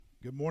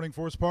Good morning,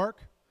 Forest Park.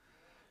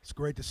 It's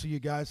great to see you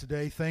guys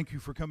today. Thank you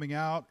for coming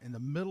out in the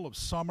middle of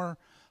summer,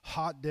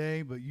 hot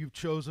day, but you've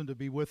chosen to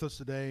be with us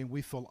today, and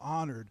we feel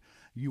honored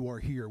you are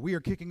here. We are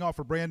kicking off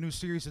a brand new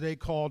series today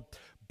called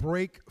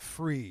Break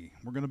Free.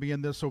 We're going to be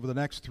in this over the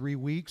next 3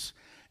 weeks,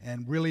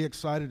 and really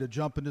excited to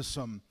jump into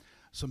some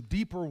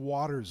deeper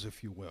waters,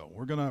 if you will.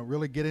 We're going to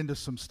really get into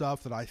some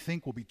stuff that I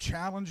think will be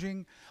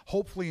challenging,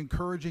 hopefully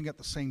encouraging at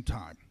the same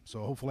time.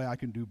 So hopefully I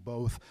can do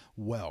both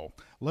well.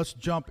 Let's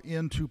jump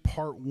into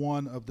part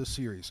one of the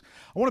series.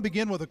 I want to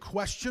begin with a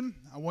question.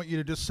 I want you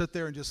to just sit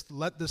there and just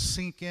let this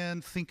sink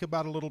in, think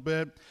about it a little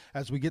bit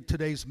as we get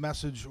today's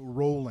message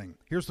rolling.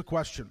 Here's the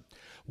question.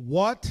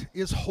 What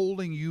is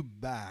holding you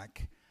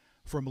back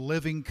from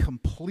living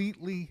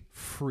completely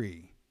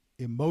free,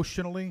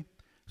 emotionally,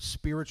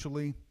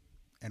 spiritually,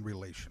 and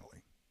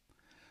relationally?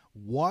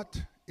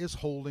 What is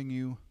holding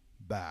you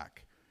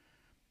back?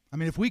 I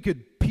mean, if we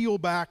could peel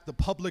back the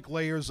public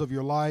layers of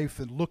your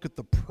life and look at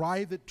the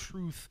private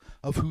truth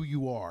of who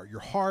you are, your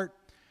heart,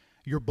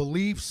 your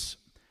beliefs,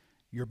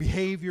 your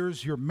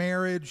behaviors, your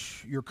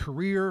marriage, your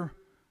career,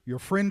 your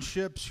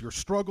friendships, your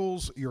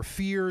struggles, your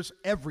fears,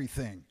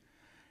 everything.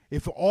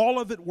 If all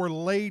of it were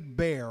laid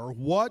bare,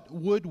 what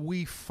would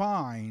we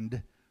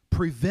find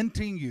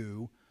preventing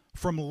you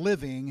from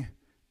living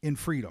in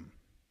freedom?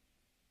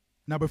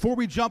 Now, before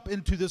we jump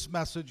into this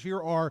message,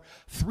 here are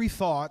 3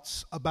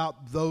 thoughts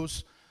about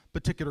those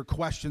particular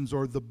questions,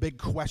 or the big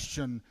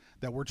question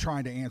that we're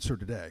trying to answer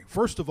today.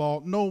 First of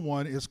all, no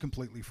one is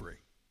completely free,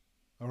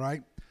 all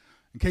right?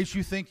 In case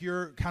you think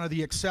you're kind of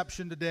the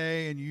exception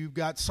today and you've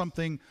got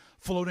something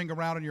floating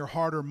around in your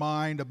heart or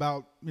mind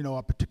about,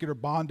 a particular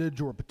bondage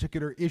or a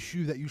particular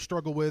issue that you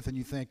struggle with, and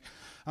you think,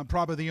 I'm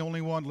probably the only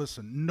one.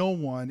 Listen, no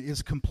one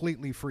is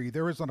completely free.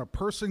 There isn't a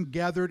person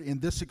gathered in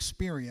this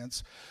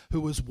experience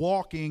who is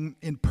walking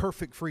in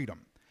perfect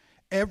freedom.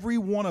 Every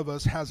one of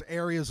us has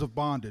areas of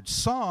bondage.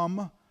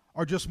 Some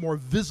are just more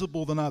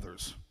visible than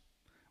others.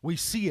 We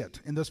see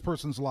it in this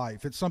person's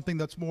life. It's something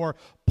that's more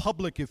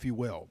public, if you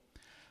will.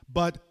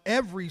 But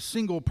every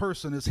single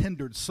person is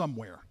hindered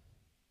somewhere.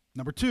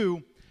 Number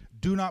 2,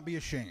 do not be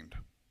ashamed.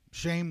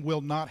 Shame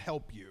will not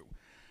help you.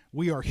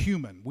 We are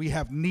human. We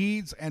have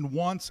needs and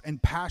wants and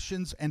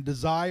passions and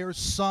desires.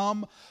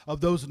 Some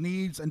of those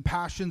needs and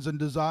passions and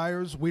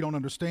desires we don't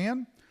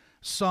understand.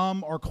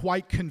 Some are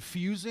quite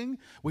confusing.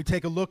 We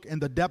take a look in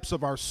the depths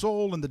of our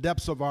soul, in the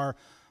depths of our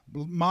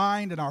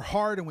mind and our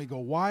heart, and we go,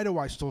 why do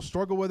I still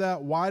struggle with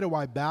that? Why do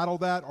I battle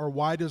that? Or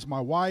why does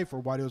my wife, or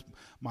why does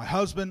my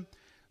husband?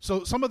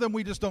 So some of them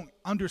we just don't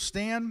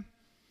understand,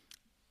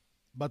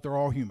 but they're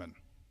all human.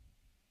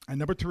 And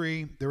number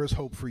 3, there is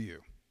hope for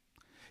you.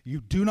 You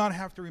do not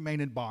have to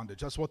remain in bondage.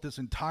 That's what this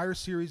entire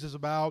series is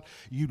about.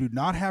 You do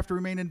not have to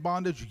remain in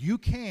bondage. You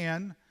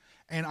can,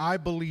 and I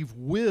believe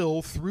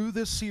will, through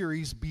this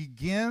series,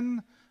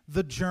 begin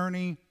the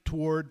journey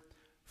toward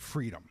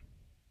freedom.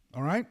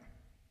 All right?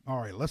 All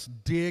right, let's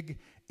dig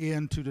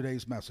into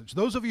today's message.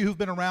 Those of you who've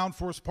been around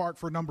Forest Park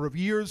for a number of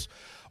years,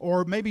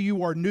 or maybe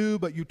you are new,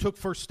 but you took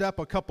first step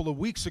a couple of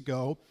weeks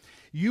ago,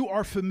 you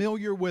are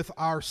familiar with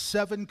our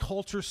 7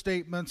 culture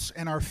statements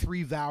and our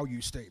 3 value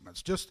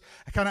statements. Just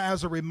kind of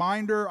as a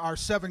reminder, our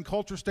 7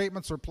 culture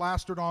statements are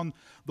plastered on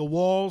the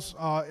walls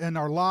in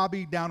our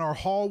lobby, down our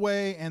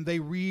hallway, and they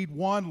read: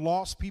 1,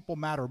 lost people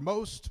matter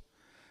most.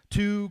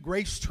 2,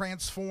 grace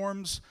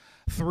transforms.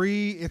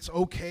 3, it's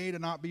okay to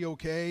not be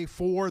okay.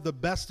 4, the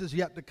best is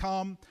yet to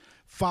come.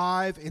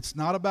 5, it's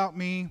not about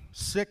me.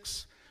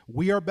 6,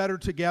 we are better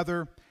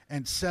together.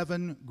 And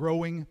 7,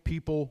 growing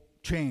people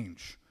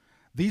change.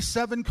 These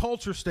 7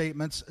 culture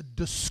statements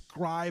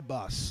describe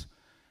us.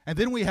 And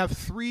then we have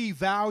 3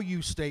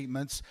 value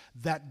statements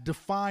that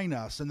define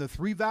us. And the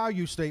 3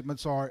 value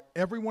statements are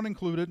everyone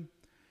included,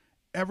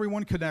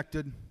 everyone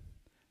connected,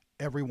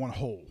 everyone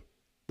whole.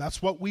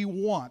 That's what we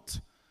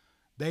want.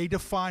 They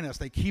define us.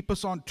 They keep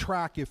us on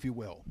track, if you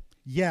will.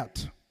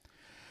 Yet,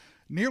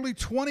 nearly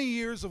 20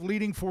 years of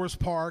leading Forest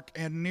Park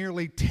and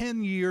nearly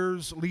 10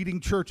 years leading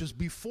churches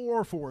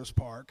before Forest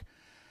Park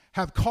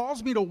have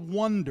caused me to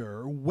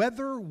wonder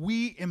whether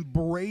we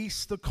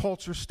embrace the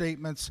culture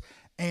statements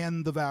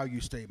and the value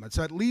statements,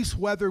 at least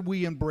whether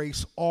we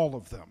embrace all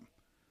of them.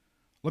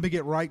 Let me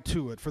get right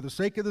to it. For the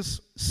sake of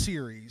this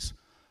series,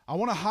 I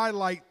want to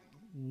highlight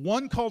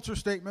 1 culture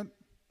statement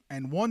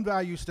and 1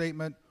 value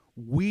statement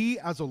we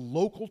as a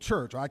local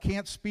church, I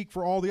can't speak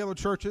for all the other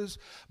churches,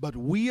 but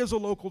we as a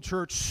local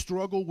church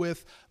struggle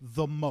with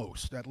the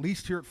most, at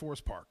least here at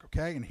Forest Park,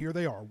 okay? And here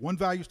they are, 1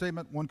 value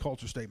statement, 1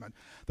 culture statement.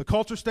 The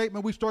culture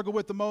statement we struggle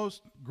with the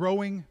most: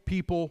 growing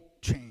people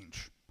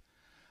change.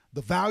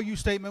 The value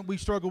statement we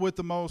struggle with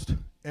the most: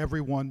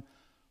 everyone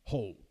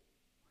whole.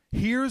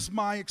 Here's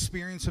my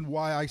experience and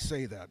why I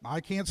say that. I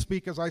can't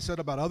speak, as I said,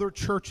 about other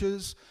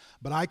churches,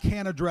 but I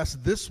can address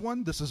this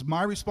one. This is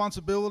my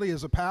responsibility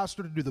as a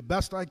pastor to do the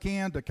best I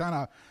can to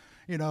kind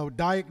of,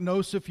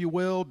 diagnose, if you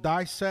will,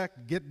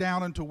 dissect, get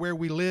down into where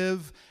we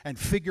live and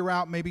figure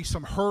out maybe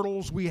some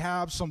hurdles we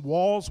have, some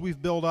walls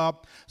we've built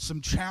up,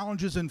 some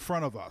challenges in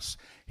front of us.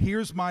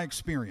 Here's my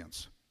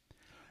experience.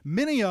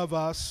 Many of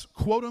us,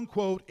 quote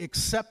unquote,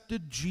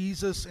 accepted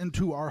Jesus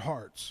into our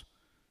hearts.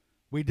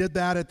 We did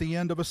that at the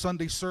end of a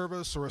Sunday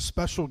service or a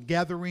special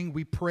gathering.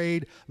 We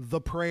prayed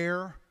the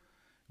prayer.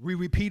 We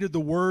repeated the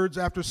words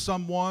after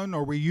someone,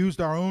 or we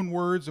used our own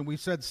words and we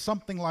said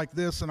something like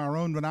this in our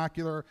own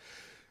vernacular.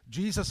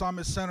 Jesus, I'm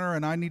a sinner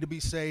and I need to be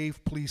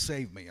saved. Please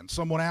save me. And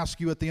someone asked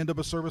you at the end of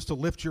a service to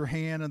lift your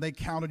hand, and they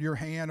counted your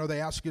hand, or they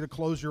asked you to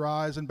close your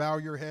eyes and bow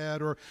your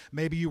head, or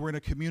maybe you were in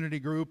a community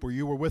group, or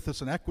you were with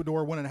us in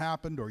Ecuador when it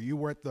happened, or you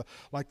were at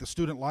the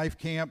student life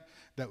camp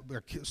that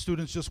their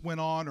students just went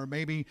on, or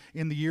maybe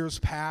in the years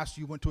past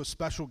you went to a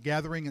special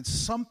gathering and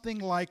something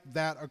like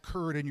that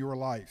occurred in your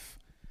life.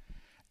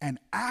 And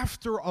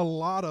after a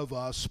lot of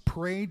us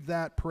prayed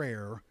that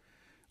prayer,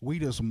 we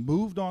just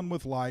moved on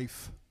with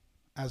life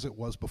as it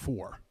was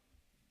before.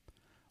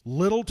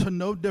 Little to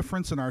no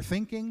difference in our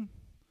thinking,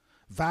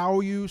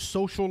 values,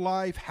 social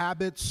life,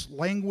 habits,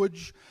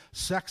 language,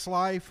 sex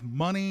life,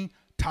 money,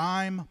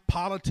 time,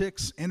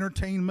 politics,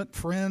 entertainment,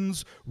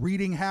 friends,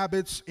 reading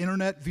habits,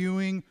 internet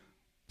viewing.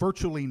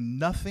 Virtually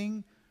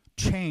nothing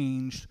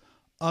changed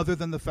other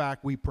than the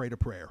fact we prayed a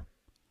prayer.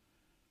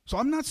 So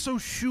I'm not so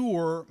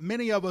sure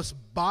many of us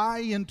buy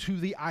into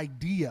the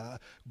idea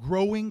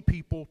growing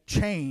people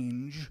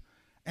change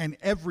and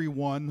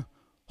everyone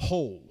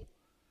whole.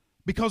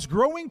 Because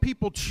growing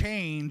people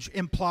change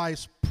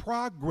implies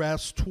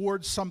progress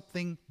towards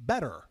something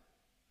better.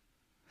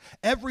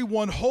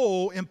 Everyone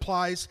whole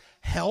implies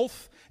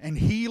health and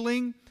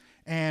healing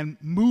and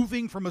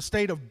moving from a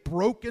state of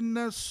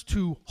brokenness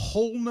to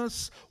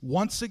wholeness.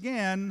 Once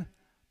again,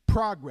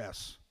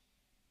 progress.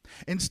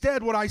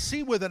 Instead, what I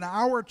see within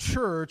our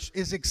church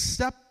is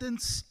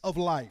acceptance of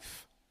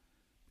life.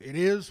 It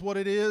is what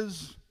it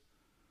is.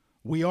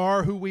 We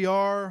are who we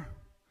are.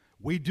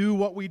 We do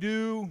what we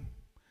do,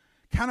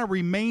 kind of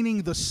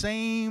remaining the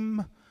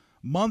same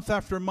month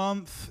after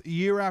month,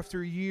 year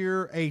after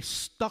year, a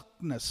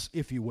stuckness,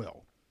 if you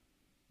will.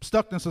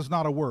 Stuckness is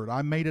not a word.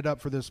 I made it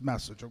up for this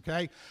message,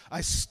 okay? A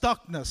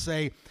stuckness,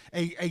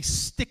 a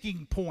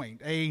sticking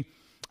point, a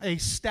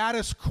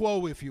status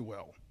quo, if you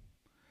will.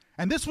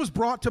 And this was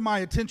brought to my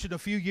attention a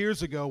few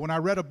years ago when I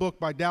read a book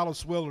by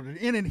Dallas Willard. And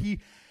in it,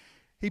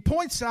 he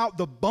points out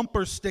the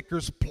bumper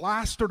stickers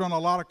plastered on a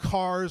lot of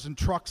cars and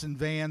trucks and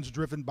vans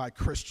driven by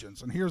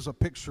Christians. And here's a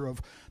picture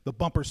of the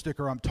bumper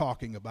sticker I'm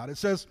talking about. It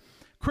says,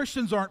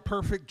 Christians aren't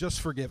perfect, just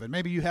forgiven.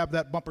 Maybe you have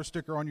that bumper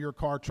sticker on your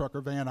car, truck,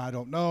 or van. I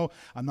don't know.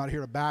 I'm not here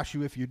to bash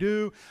you if you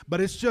do.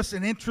 But it's just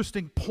an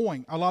interesting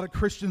point. A lot of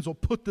Christians will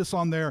put this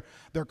on their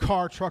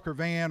car, truck, or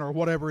van, or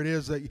whatever it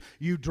is that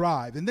you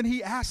drive. And then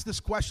he asked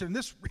this question, and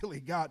this really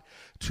got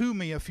to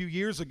me a few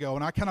years ago,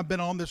 and I kind of been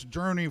on this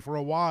journey for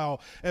a while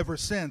ever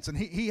since. And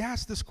he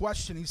asked this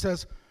question. He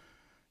says,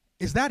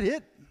 is that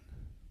it?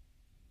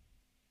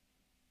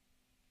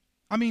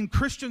 I mean,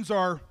 Christians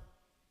are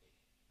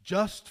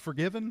just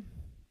forgiven?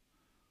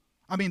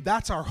 I mean,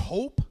 that's our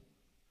hope.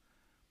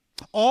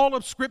 All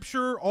of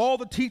Scripture, all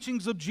the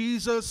teachings of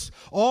Jesus,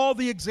 all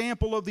the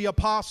example of the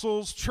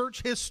apostles,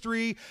 church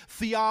history,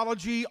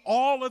 theology,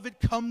 all of it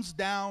comes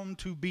down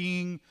to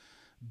being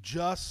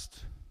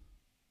just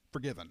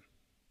forgiven.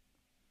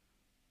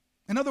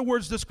 In other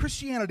words, does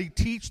Christianity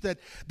teach that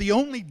the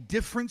only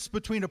difference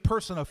between a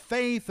person of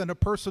faith and a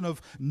person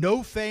of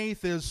no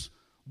faith is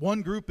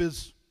one group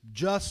is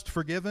just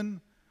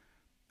forgiven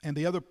and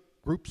the other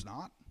group's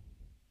not?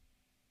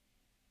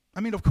 I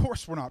mean, of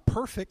course we're not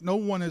perfect. No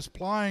one is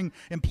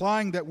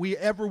implying that we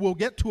ever will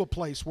get to a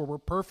place where we're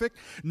perfect.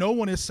 No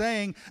one is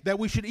saying that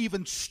we should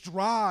even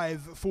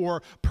strive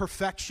for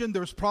perfection.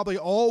 There's probably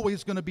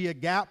always going to be a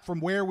gap from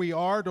where we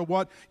are to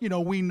what,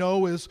 we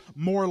know is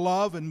more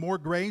love and more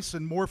grace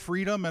and more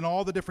freedom and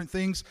all the different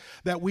things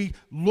that we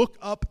look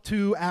up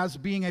to as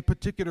being a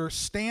particular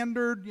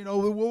standard. There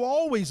will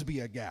always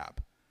be a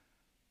gap.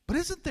 But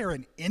isn't there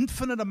an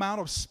infinite amount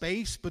of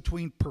space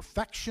between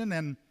perfection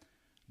and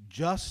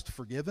just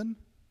forgiven?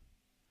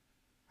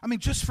 I mean,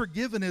 just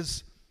forgiven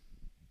is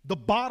the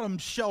bottom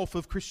shelf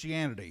of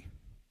Christianity.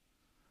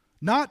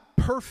 Not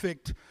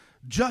perfect,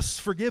 just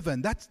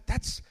forgiven.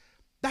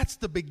 That's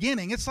the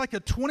beginning. It's like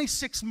a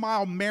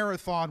 26-mile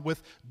marathon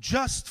with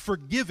just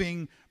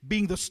forgiving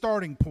being the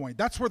starting point.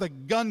 That's where the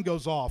gun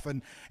goes off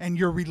and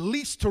you're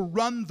released to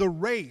run the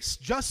race.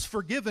 Just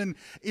forgiven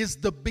is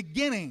the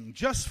beginning.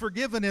 Just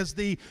forgiven is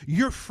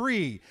you're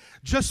free.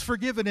 Just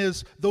forgiven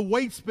is the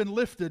weight's been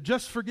lifted.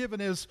 Just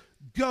forgiven is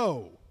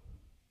go.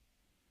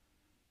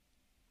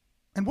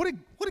 And what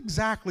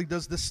exactly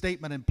does this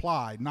statement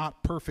imply?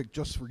 Not perfect,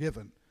 just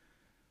forgiven.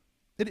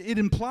 It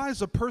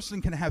implies a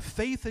person can have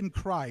faith in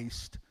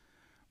Christ,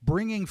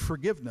 bringing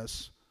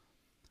forgiveness,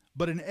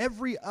 but in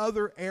every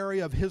other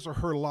area of his or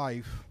her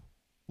life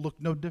look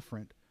no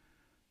different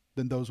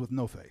than those with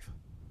no faith.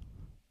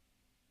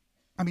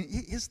 I mean,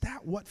 is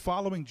that what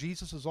following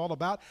Jesus is all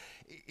about?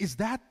 Is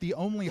that the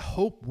only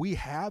hope we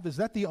have? Is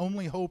that the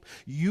only hope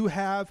you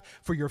have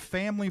for your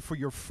family, for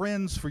your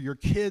friends, for your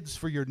kids,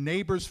 for your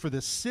neighbors, for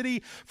this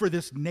city, for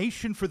this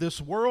nation, for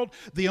this world?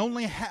 The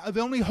only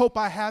hope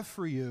I have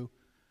for you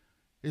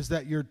is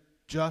that you're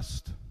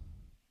just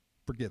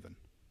forgiven.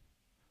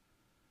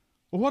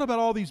 Well, what about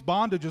all these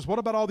bondages? What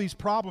about all these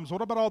problems?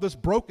 What about all this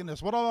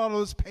brokenness? What about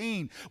all this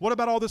pain? What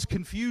about all this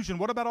confusion?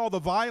 What about all the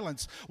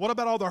violence? What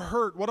about all the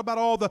hurt? What about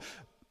all the...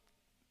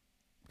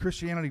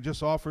 Christianity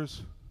just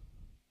offers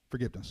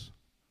forgiveness.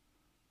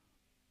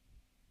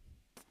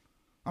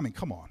 I mean,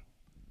 come on.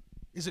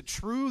 Is it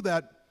true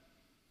that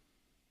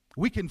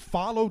we can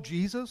follow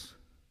Jesus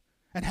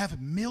and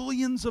have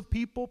millions of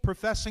people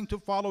professing to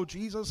follow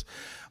Jesus,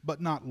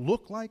 but not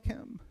look like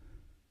him,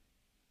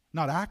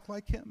 not act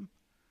like him,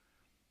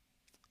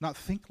 not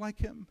think like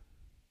him,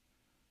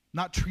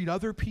 not treat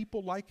other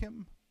people like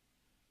him?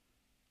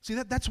 See,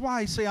 that's why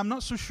I say I'm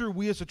not so sure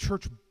we as a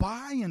church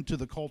buy into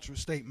the culture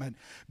statement,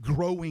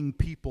 growing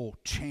people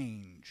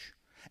change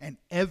and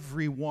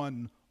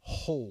everyone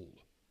whole.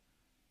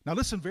 Now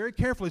listen very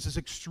carefully. This is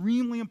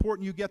extremely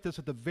important you get this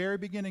at the very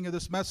beginning of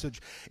this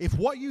message. If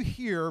what you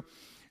hear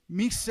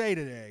me say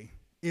today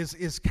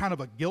is kind of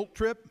a guilt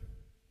trip,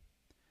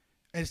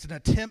 and it's an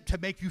attempt to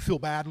make you feel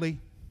badly,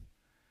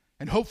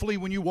 and hopefully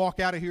when you walk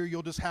out of here,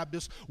 you'll just have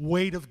this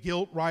weight of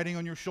guilt riding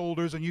on your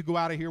shoulders, and you go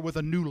out of here with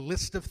a new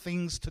list of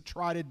things to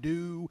try to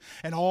do,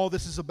 and all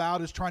this is about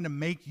is trying to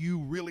make you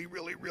really,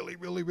 really, really,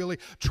 really, really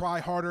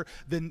try harder,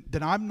 then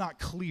I'm not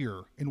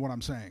clear in what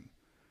I'm saying.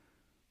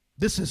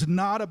 This is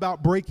not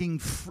about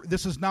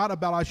this is not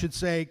about, I should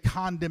say,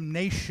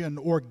 condemnation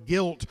or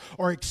guilt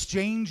or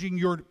exchanging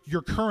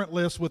your current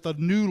list with a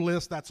new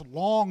list that's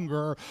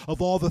longer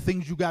of all the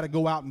things you got to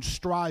go out and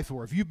strive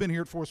for. If you've been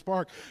here at Forest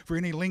Park for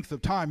any length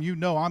of time, you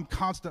know I'm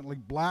constantly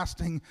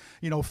blasting,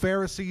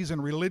 Pharisees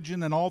and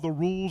religion and all the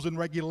rules and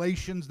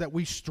regulations that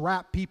we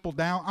strap people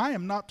down. I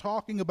am not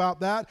talking about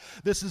that.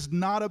 This is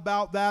not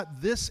about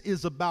that. This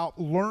is about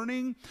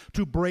learning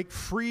to break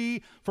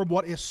free from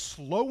what is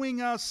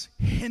slowing us,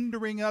 hindering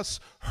us,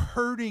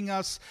 hurting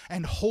us,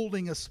 and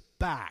holding us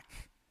back.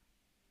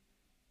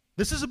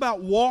 This is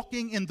about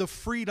walking in the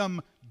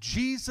freedom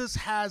Jesus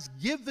has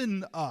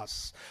given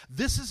us.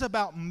 This is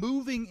about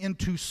moving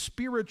into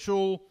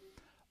spiritual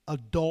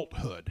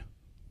adulthood.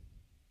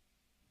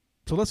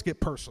 So let's get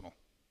personal.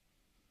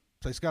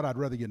 Say, Scott, I'd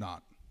rather you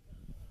not.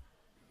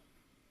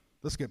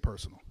 Let's get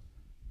personal.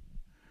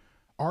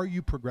 Are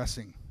you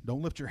progressing?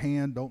 Don't lift your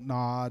hand, don't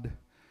nod.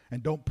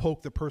 And don't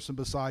poke the person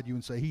beside you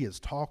and say, he is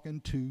talking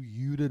to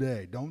you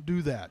today. Don't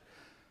do that.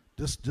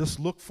 Just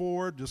look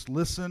forward. Just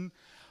listen.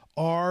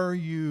 Are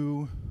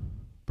you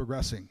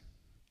progressing?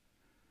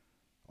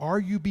 Are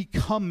you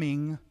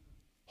becoming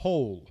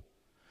whole?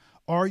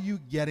 Are you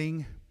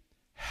getting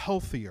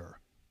healthier?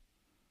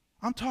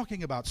 I'm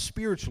talking about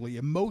spiritually,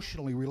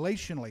 emotionally,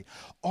 relationally.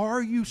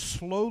 Are you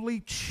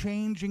slowly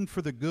changing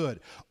for the good?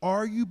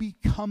 Are you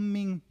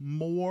becoming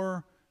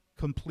more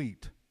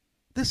complete?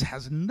 This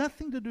has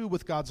nothing to do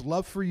with God's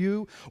love for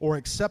you or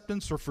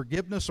acceptance or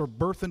forgiveness or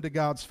birth into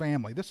God's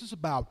family. This is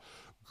about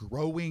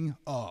growing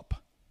up.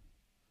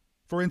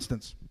 For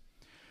instance,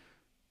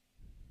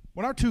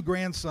 when our two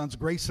grandsons,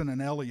 Grayson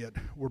and Elliot,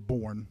 were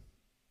born,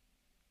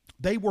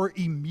 they were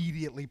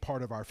immediately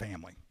part of our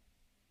family.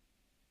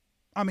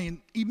 I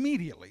mean,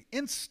 immediately,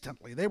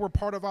 instantly. They were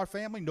part of our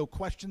family, no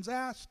questions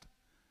asked,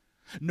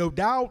 no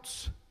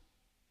doubts.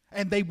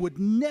 And they would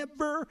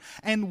never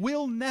and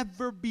will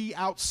never be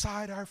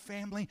outside our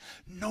family,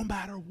 no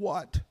matter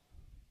what.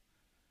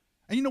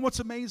 And you know what's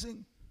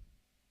amazing?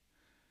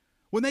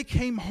 When they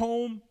came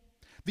home,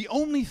 the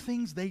only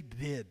things they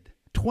did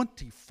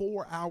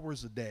 24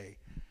 hours a day,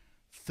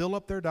 fill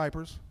up their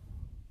diapers,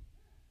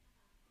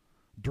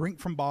 drink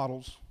from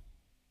bottles,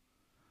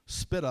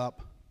 spit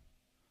up,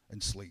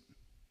 and sleep.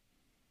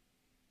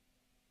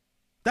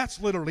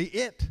 That's literally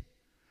it.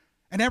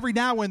 And every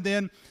now and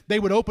then, they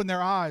would open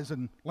their eyes,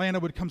 and Lana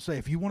would come say,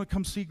 if you want to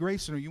come see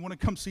Grayson or you want to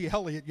come see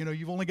Elliot,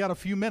 you've only got a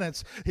few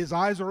minutes. His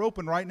eyes are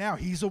open right now.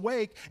 He's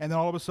awake. And then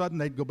all of a sudden,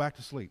 they'd go back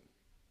to sleep.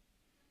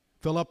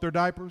 Fill up their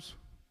diapers,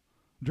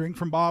 drink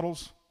from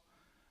bottles,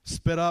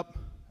 spit up,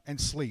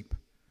 and sleep.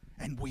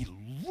 And we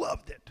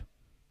loved it.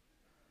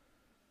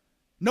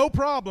 No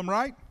problem,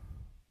 right?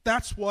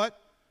 That's what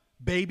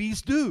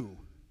babies do.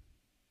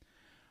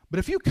 But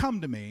if you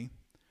come to me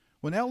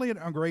when Elliot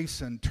and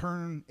Grayson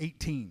turn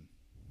 18,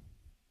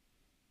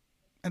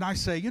 and I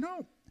say,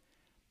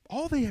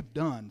 all they have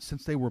done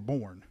since they were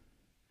born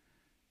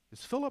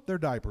is fill up their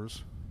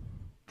diapers,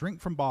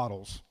 drink from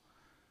bottles,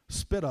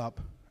 spit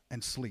up,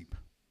 and sleep.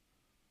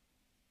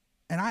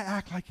 And I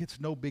act like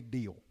it's no big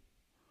deal.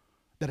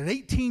 That at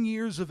 18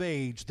 years of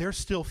age, they're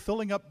still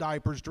filling up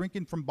diapers,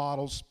 drinking from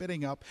bottles,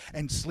 spitting up,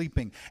 and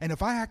sleeping. And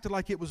if I acted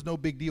like it was no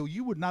big deal,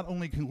 you would not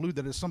only conclude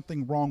that there's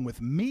something wrong with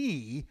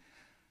me,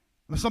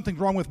 there's something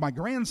wrong with my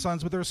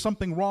grandsons, but there's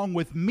something wrong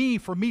with me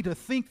for me to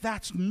think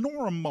that's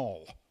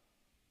normal.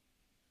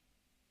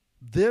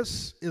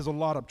 This is a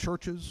lot of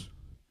churches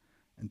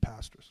and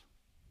pastors.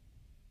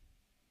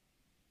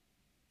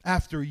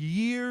 After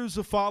years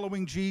of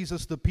following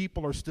Jesus, the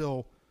people are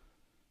still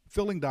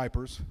filling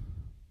diapers,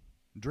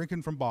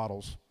 drinking from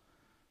bottles,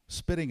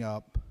 spitting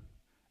up,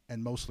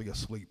 and mostly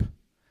asleep.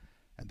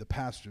 And the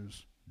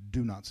pastors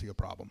do not see a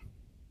problem.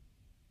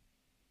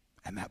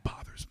 And that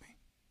bothers me.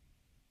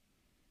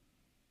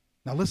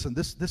 Now listen,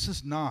 this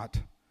is not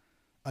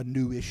a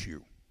new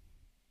issue.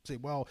 Say,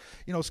 well,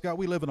 Scott,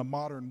 we live in a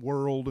modern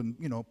world, and,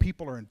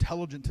 people are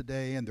intelligent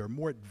today, and they're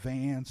more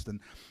advanced, and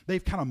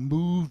they've kind of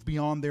moved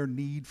beyond their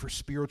need for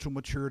spiritual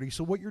maturity.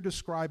 So what you're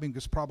describing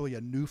is probably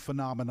a new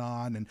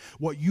phenomenon, and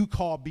what you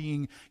call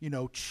being,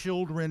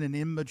 children and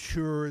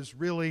immature is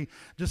really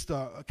just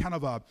a kind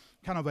of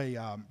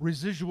a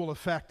residual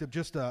effect of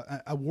just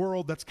a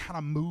world that's kind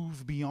of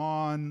moved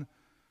beyond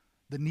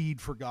the need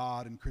for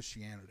God and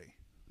Christianity.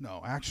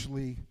 No,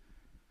 actually,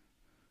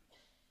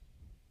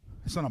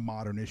 it's not a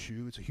modern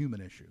issue, it's a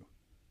human issue.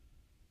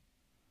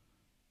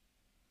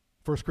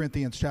 1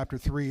 Corinthians chapter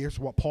 3, here's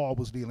what Paul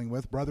was dealing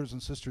with. Brothers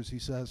and sisters, he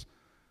says,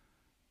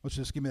 let's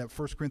just give me that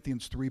 1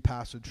 Corinthians 3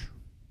 passage.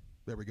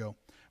 There we go.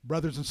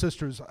 Brothers and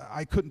sisters,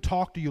 I couldn't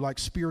talk to you like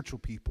spiritual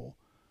people,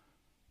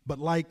 but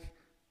like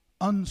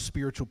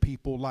unspiritual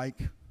people, like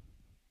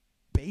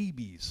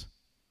babies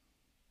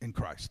in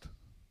Christ.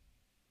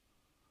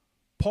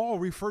 Paul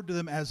referred to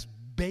them as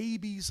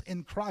babies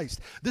in Christ.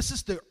 This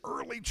is the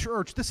early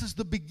church. This is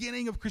the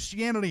beginning of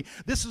Christianity.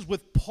 This is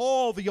with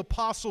Paul, the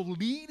apostle,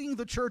 leading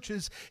the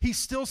churches. He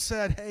still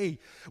said, hey,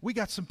 we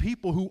got some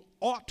people who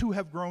ought to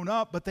have grown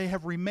up, but they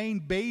have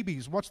remained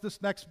babies. Watch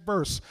this next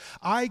verse.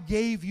 I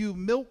gave you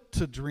milk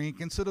to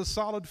drink instead of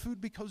solid food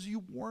because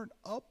you weren't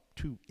up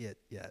to it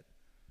yet.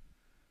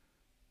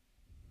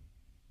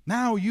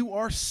 Now you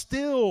are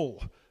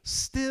still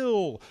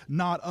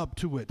not up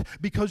to it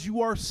because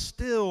you are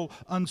still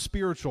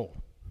unspiritual.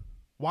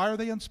 Why are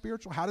they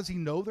unspiritual? How does he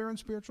know they're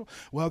unspiritual?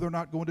 Well, they're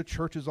not going to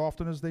church as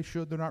often as they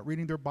should. They're not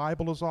reading their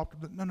Bible as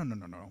often.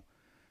 No.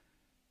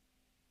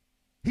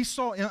 He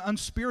saw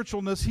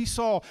unspiritualness. He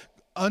saw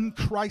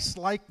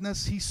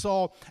unChristlikeness. He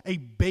saw a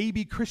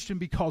baby Christian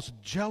because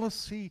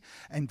jealousy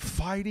and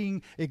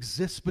fighting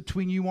exists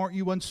between you. Aren't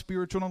you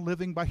unspiritual and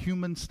living by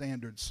human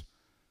standards?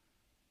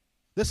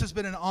 This has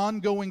been an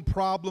ongoing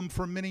problem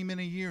for many,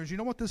 many years. You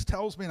know what this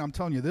tells me? And I'm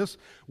telling you this,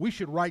 we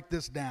should write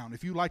this down.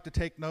 If you like to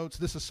take notes,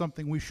 this is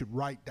something we should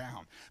write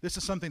down. This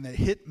is something that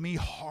hit me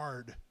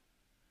hard.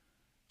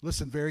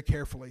 Listen very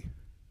carefully.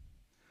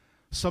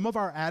 Some of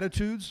our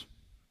attitudes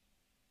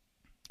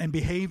and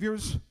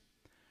behaviors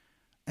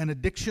and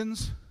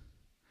addictions,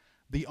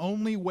 the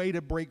only way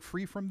to break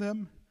free from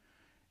them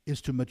is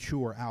to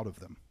mature out of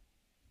them.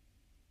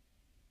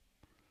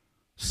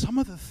 Some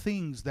of the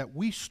things that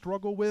we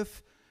struggle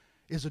with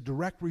is a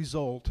direct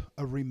result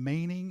of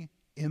remaining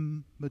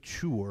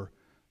immature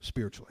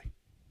spiritually.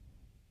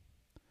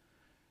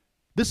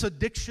 This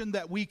addiction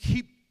that we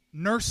keep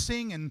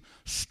nursing and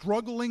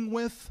struggling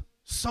with,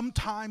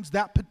 sometimes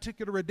that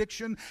particular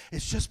addiction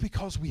is just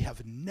because we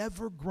have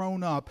never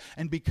grown up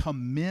and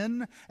become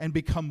men and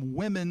become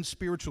women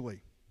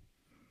spiritually.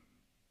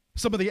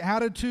 Some of the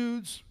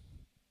attitudes,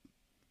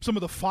 some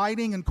of the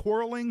fighting and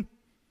quarreling,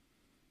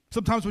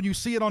 sometimes when you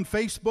see it on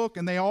Facebook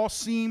and they all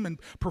seem and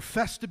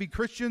profess to be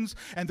Christians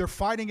and they're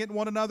fighting at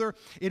one another,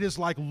 it is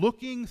like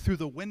looking through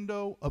the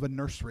window of a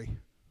nursery.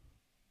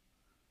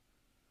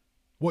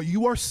 What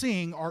you are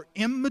seeing are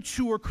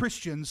immature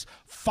Christians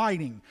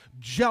fighting,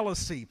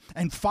 jealousy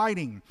and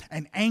fighting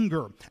and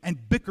anger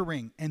and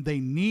bickering, and they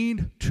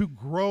need to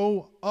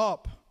grow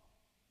up.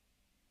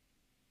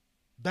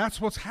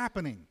 That's what's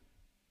happening.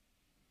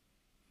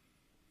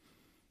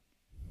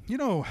 You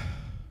know,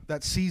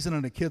 that season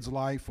in a kid's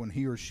life when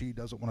he or she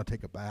doesn't want to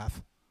take a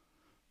bath.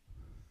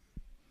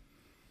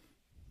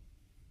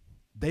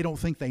 They don't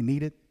think they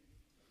need it.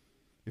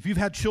 If you've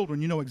had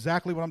children, you know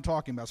exactly what I'm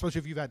talking about, especially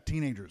if you've had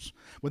teenagers.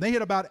 When they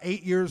hit about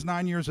 8 years,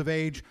 9 years of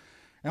age,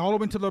 and all the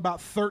way until they're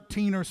about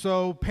 13 or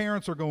so,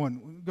 parents are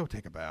going, go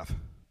take a bath.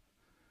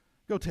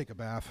 Go take a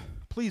bath.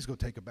 Please go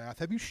take a bath.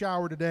 Have you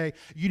showered today?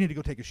 You need to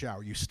go take a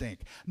shower. You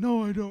stink.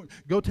 No, I don't.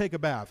 Go take a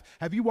bath.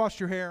 Have you washed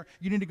your hair?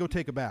 You need to go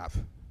take a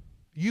bath.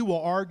 You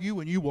will argue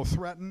and you will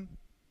threaten.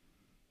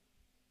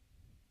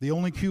 The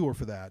only cure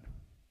for that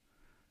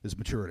is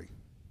maturity.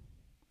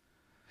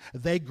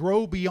 They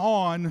grow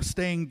beyond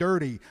staying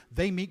dirty.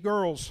 They meet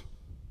girls.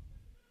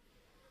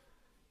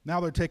 Now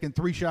they're taking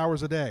 3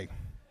 showers a day.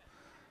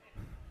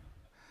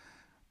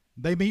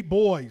 They meet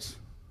boys.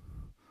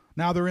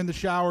 Now they're in the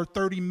shower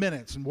 30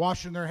 minutes and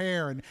washing their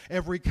hair and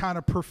every kind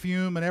of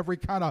perfume and every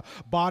kind of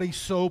body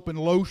soap and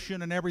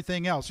lotion and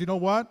everything else. You know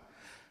what?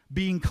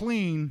 Being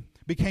clean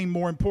became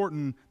more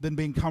important than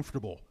being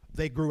comfortable.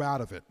 They grew out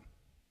of it.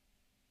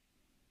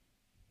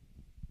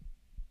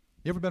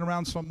 You ever been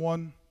around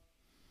someone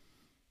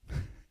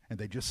and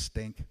they just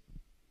stink?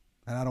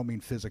 And I don't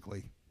mean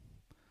physically.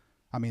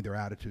 I mean their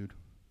attitude.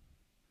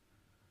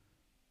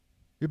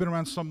 You've been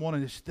around someone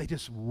and they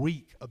just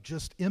reek of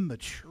just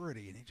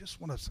immaturity, and you just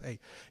want to say,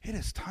 it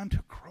is time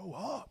to grow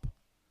up.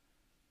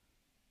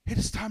 It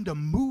is time to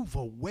move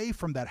away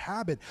from that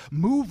habit,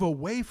 move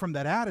away from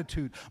that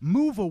attitude,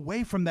 move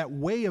away from that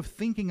way of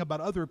thinking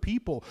about other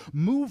people,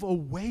 move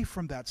away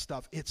from that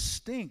stuff. It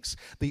stinks.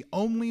 The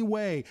only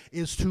way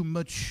is to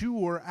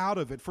mature out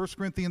of it. 1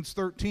 Corinthians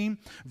 13,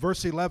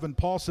 verse 11,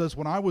 Paul says,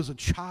 when I was a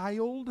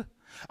child,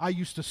 I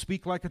used to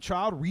speak like a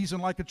child, reason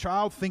like a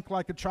child, think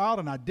like a child,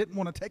 and I didn't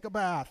want to take a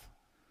bath.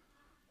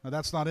 Now,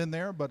 that's not in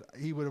there, but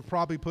he would have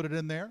probably put it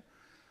in there.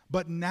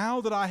 But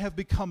now that I have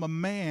become a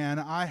man,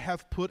 I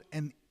have put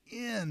an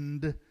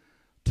end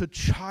to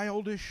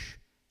childish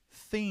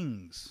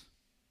things.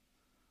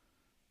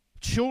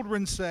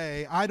 Children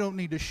say, I don't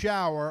need to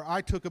shower.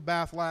 I took a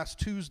bath last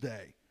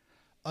Tuesday.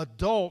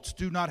 Adults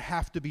do not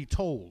have to be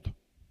told.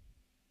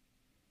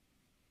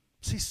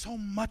 See, so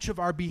much of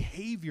our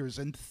behaviors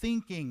and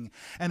thinking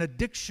and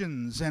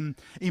addictions and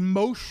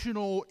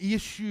emotional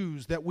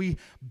issues that we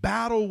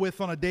battle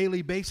with on a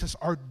daily basis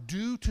are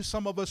due to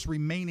some of us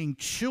remaining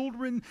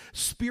children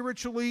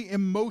spiritually,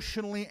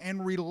 emotionally,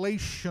 and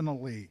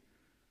relationally.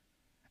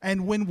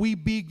 And when we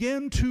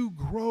begin to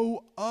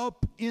grow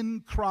up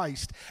in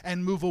Christ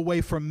and move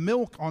away from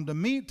milk onto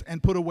meat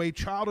and put away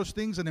childish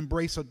things and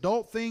embrace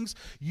adult things,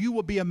 you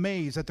will be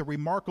amazed at the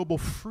remarkable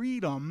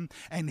freedom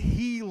and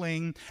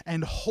healing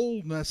and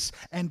wholeness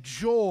and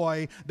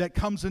joy that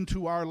comes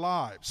into our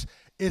lives,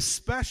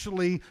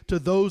 especially to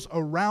those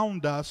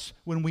around us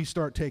when we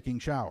start taking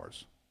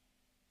showers.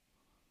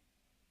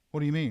 What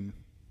do you mean?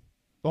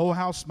 The whole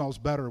house smells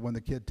better when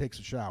the kid takes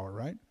a shower,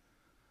 right?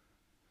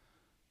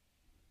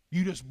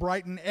 You just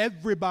brighten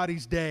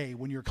everybody's day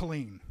when you're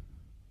clean.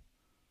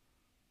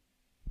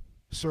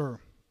 Sir,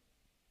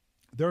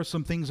 there are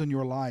some things in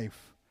your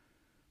life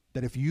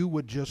that if you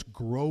would just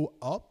grow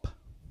up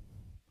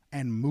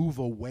and move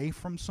away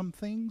from some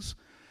things,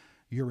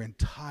 your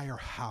entire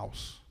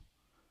house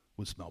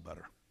would smell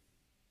better.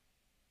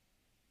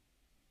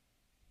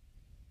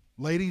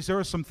 Ladies, there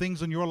are some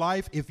things in your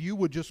life, if you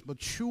would just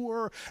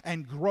mature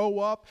and grow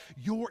up,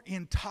 your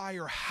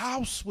entire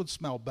house would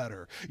smell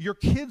better. Your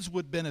kids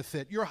would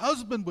benefit. Your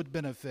husband would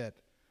benefit.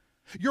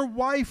 Your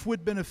wife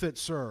would benefit,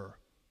 sir.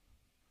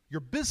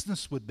 Your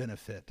business would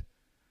benefit.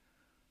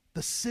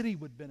 The city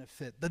would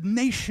benefit. The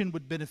nation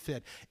would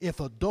benefit if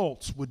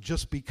adults would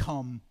just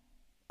become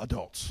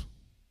adults.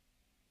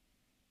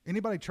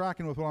 Anybody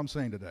tracking with what I'm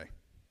saying today?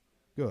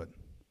 Good.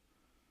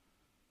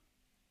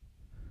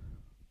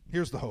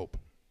 Here's the hope.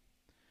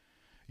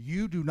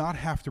 You do not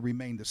have to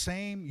remain the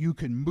same. You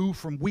can move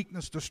from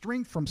weakness to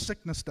strength, from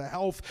sickness to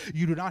health.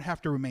 You do not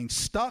have to remain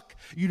stuck.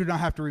 You do not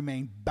have to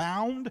remain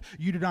bound.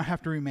 You do not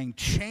have to remain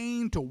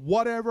chained to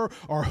whatever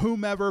or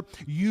whomever.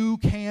 You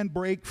can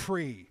break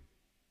free.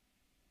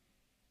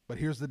 But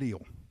here's the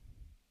deal.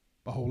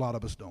 A whole lot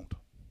of us don't.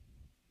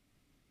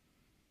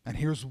 And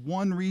here's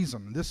one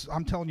reason. This,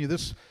 I'm telling you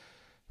this,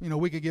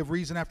 we could give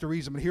reason after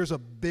reason, but here's a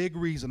big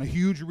reason, a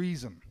huge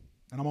reason.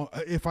 And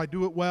if I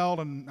do it well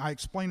and I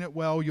explain it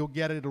well, you'll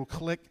get it. It'll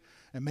click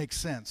and make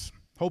sense.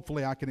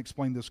 Hopefully I can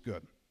explain this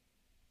good.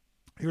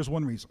 Here's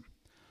one reason.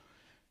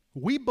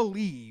 We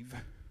believe,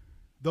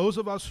 those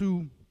of us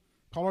who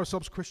call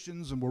ourselves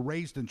Christians and were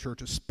raised in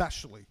church,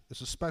 especially, this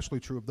is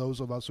especially true of those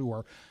of us who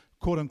are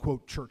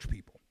quote-unquote church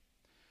people.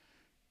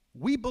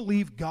 We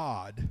believe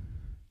God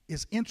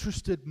is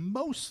interested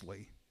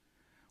mostly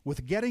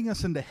with getting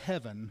us into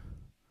heaven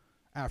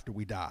after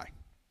we die.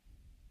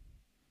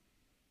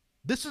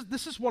 This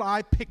is what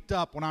I picked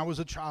up when I was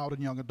a child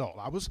and young adult.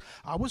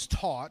 I was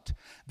taught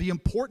the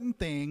important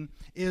thing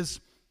is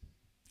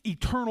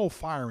eternal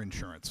fire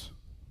insurance.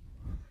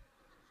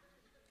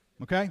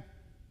 Okay?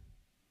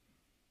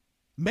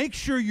 Make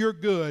sure you're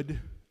good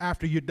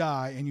after you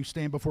die and you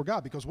stand before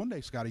God, because one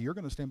day, Scotty, you're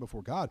going to stand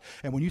before God,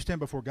 and when you stand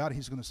before God,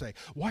 he's going to say,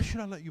 why should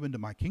I let you into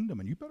my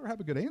kingdom? And you better have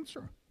a good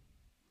answer.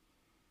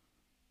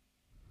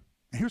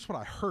 And here's what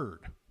I heard.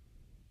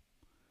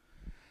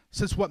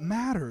 Since what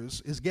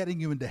matters is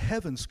getting you into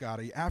heaven,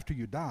 Scotty, after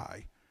you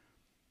die,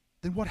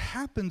 then what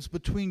happens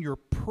between your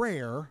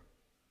prayer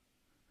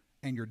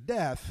and your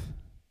death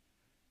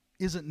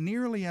isn't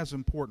nearly as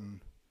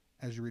important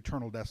as your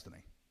eternal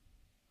destiny.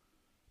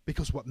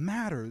 Because what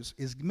matters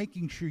is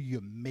making sure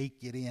you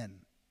make it in.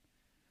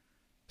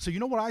 So you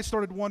know what I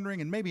started wondering,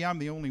 and maybe I'm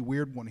the only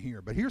weird one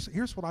here, but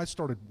here's what I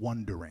started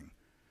wondering,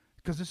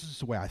 because this is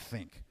the way I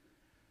think.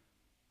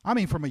 I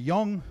mean, from a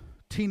young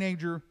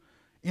teenager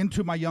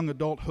into my young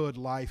adulthood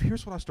life,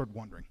 here's what I started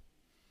wondering.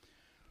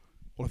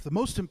 Well, if the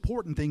most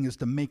important thing is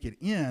to make it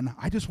in,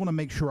 I just want to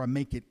make sure I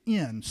make it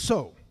in.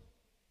 So,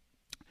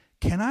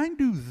 can I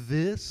do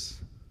this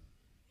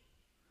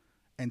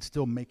and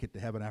still make it to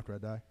heaven after I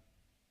die?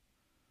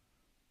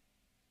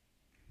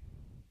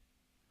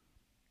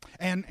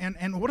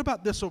 And what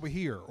about this over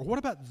here? Or what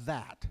about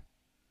that?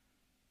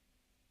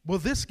 Will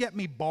this get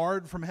me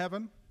barred from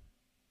heaven?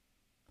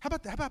 How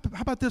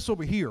about this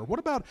over here? What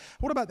about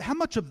how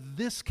much of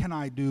this can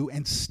I do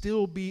and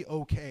still be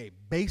okay?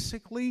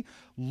 Basically,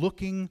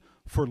 looking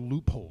for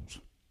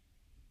loopholes.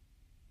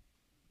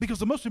 Because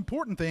the most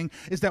important thing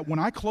is that when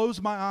I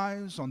close my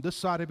eyes on this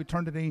side of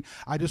eternity,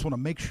 I just want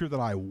to make sure that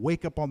I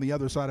wake up on the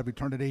other side of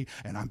eternity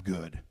and I'm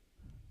good.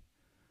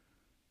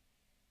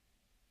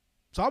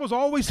 So I was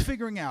always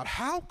figuring out,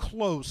 how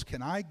close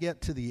can I get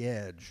to the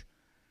edge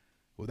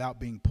without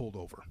being pulled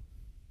over?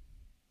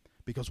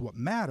 Because what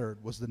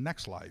mattered was the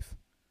next life,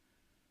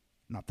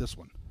 not this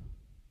one.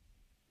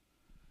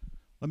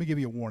 Let me give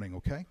you a warning,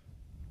 okay?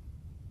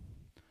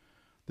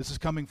 This is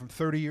coming from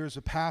 30 years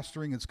of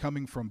pastoring. It's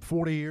coming from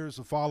 40 years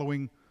of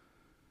following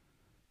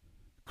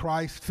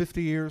Christ,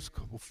 50 years,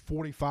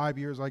 45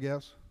 years, I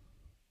guess.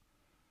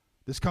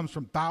 This comes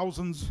from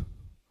thousands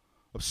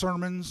of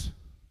sermons,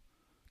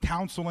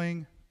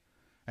 counseling,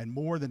 and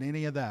more than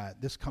any of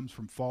that, this comes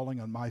from falling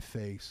on my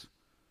face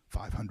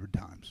 500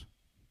 times.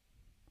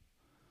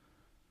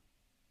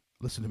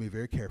 Listen to me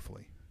very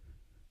carefully.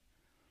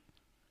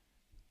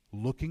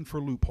 Looking for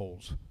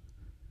loopholes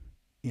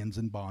ends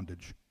in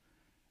bondage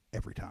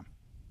every time.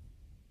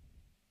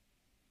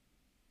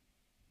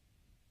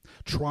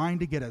 Trying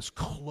to get as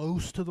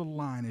close to the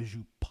line as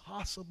you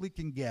possibly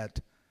can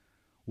get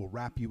will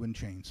wrap you in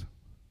chains.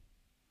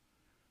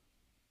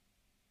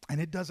 And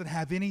it doesn't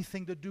have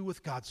anything to do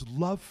with God's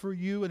love for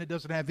you, and it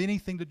doesn't have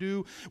anything to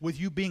do with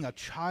you being a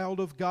child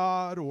of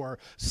God or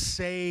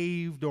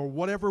saved or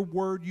whatever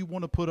word you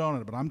want to put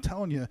on it. But I'm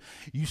telling you,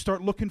 you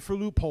start looking for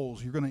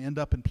loopholes, you're going to end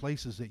up in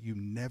places that you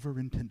never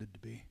intended to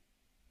be.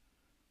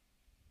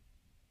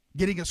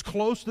 Getting as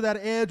close to that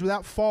edge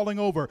without falling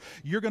over,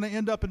 you're going to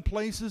end up in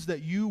places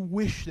that you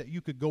wish that you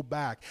could go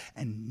back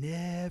and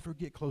never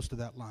get close to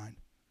that line.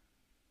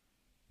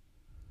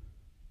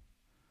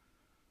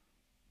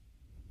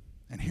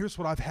 And here's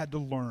what I've had to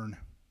learn.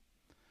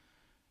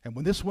 And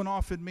when this went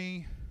off in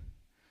me,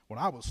 when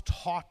I was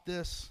taught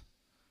this,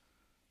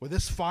 when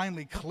this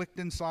finally clicked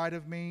inside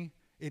of me,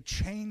 it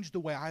changed the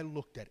way I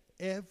looked at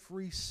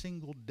every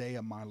single day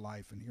of my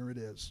life. And here it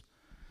is.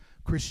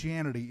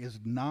 Christianity is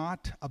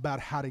not about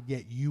how to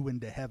get you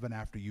into heaven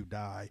after you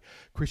die.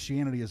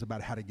 Christianity is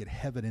about how to get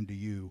heaven into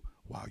you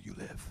while you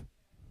live.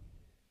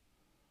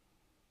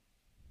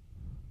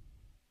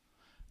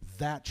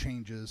 That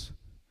changes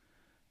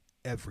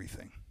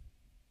everything.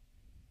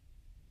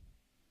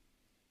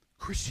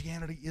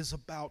 Christianity is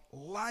about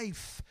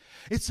life.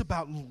 It's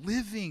about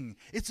living.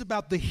 It's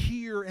about the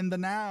here and the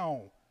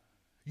now.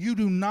 You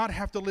do not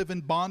have to live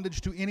in bondage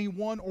to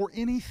anyone or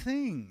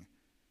anything.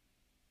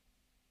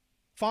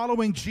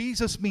 Following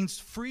Jesus means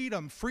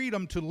freedom,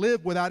 freedom to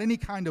live without any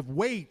kind of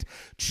weight,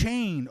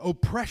 chain,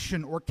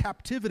 oppression, or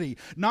captivity,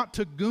 not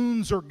to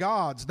goons or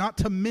gods, not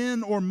to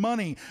men or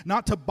money,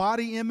 not to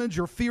body image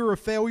or fear of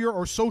failure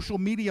or social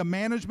media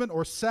management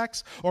or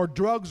sex or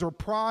drugs or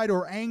pride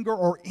or anger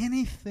or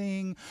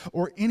anything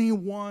or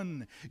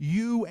anyone.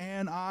 You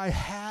and I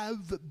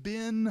have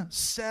been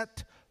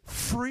set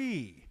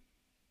free.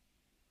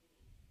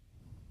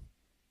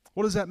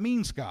 What does that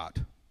mean, Scott?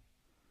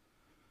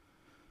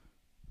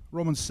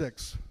 Romans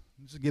 6.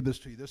 Let's give this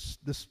to you.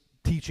 This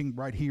teaching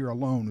right here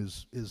alone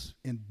is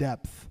in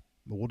depth,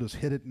 but we'll just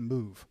hit it and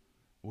move.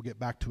 We'll get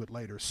back to it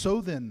later.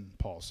 So then,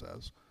 Paul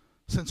says,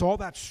 since all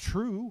that's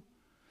true,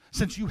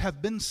 since you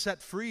have been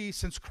set free,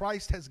 since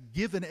Christ has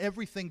given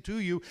everything to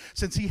you,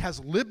 since he has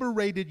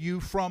liberated you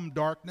from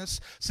darkness,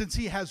 since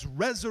he has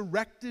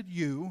resurrected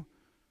you,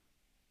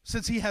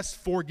 since he has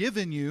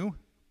forgiven you,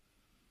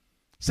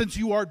 since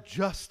you are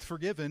just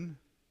forgiven,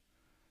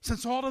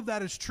 since all of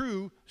that is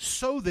true,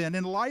 so then,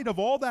 in light of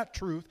all that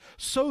truth,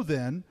 so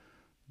then,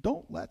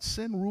 don't let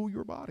sin rule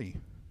your body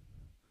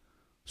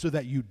so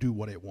that you do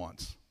what it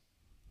wants.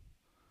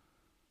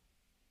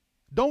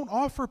 Don't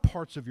offer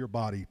parts of your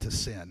body to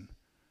sin,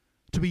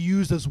 to be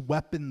used as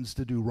weapons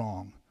to do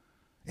wrong.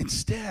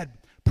 Instead,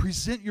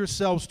 present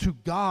yourselves to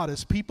God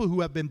as people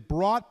who have been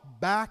brought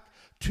back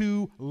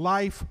to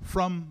life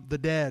from the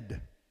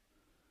dead.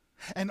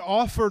 And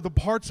offer the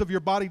parts of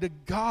your body to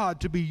God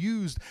to be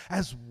used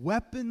as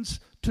weapons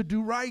to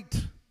do right.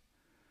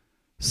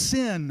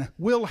 Sin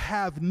will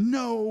have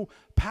no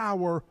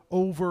power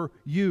over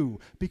you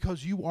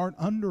because you aren't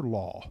under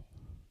law,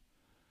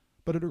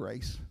 but under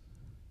grace.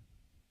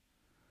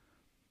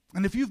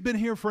 And if you've been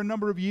here for a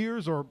number of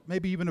years or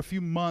maybe even a few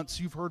months,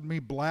 you've heard me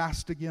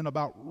blast again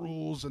about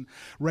rules and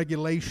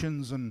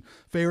regulations and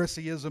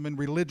Phariseeism and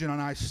religion, and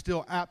I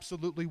still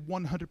absolutely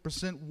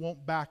 100%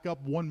 won't back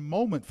up one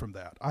moment from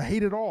that. I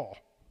hate it all.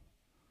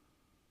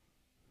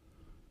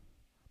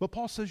 But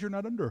Paul says you're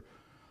not under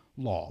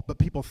law, but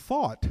people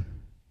thought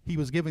he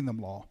was giving them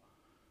law.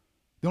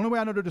 The only way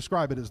I know to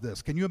describe it is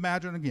this. Can you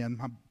imagine, again,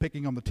 I'm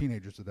picking on the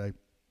teenagers today.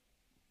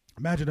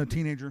 Imagine a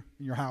teenager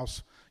in your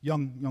house,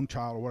 young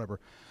child or whatever.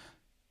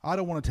 I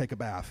don't want to take a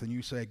bath. And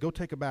you say, go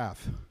take a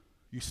bath.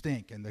 You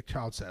stink. And the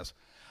child says,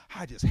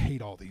 I just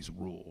hate all these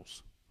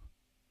rules.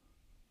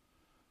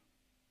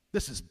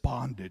 This is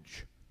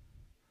bondage.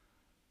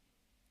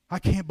 I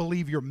can't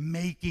believe you're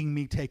making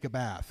me take a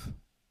bath.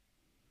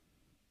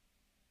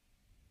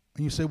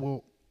 And you say,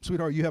 well,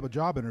 sweetheart, you have a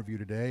job interview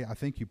today. I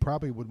think you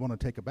probably would want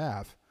to take a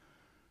bath.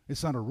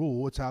 It's not a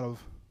rule. It's out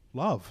of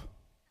love.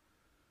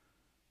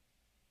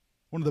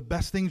 One of the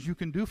best things you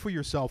can do for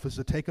yourself is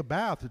to take a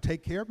bath, to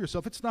take care of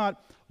yourself. It's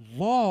not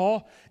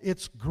law,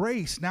 it's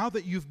grace. Now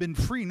that you've been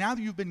free, now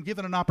that you've been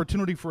given an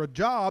opportunity for a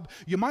job,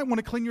 you might want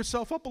to clean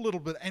yourself up a little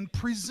bit and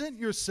present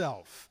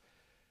yourself.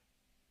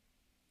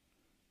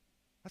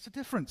 That's a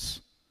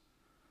difference.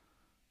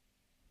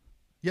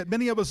 Yet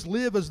many of us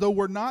live as though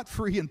we're not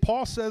free, and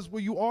Paul says,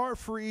 well, you are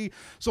free.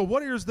 So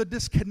what is the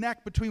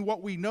disconnect between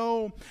what we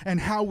know and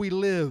how we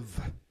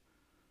live?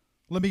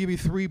 Let me give you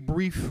 3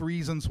 brief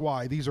reasons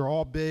why. These are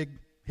all big.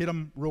 Hit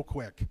them real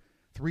quick.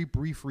 3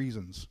 brief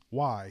reasons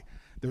why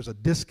there's a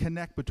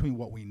disconnect between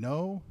what we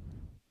know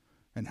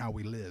and how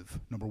we live.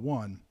 Number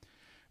 1,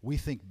 we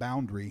think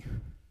boundary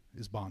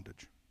is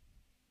bondage.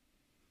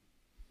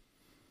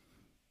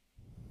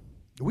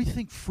 We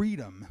think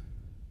freedom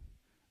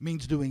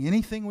means doing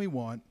anything we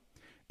want,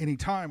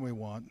 anytime we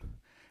want,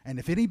 and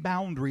if any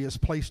boundary is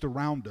placed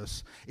around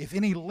us, if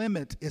any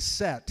limit is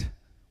set,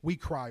 we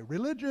cry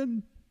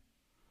religion,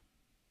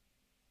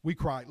 we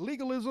cry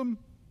legalism.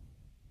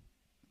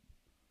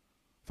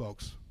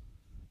 Folks,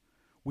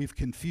 we've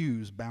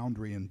confused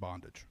boundary and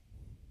bondage.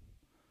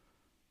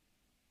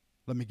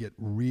 Let me get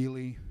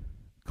really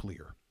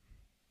clear.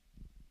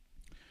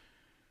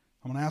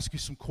 I'm going to ask you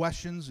some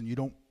questions, and you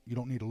don't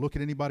need to look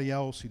at anybody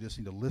else. You just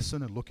need to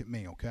listen and look at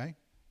me, okay?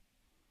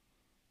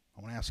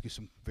 I want to ask you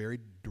some very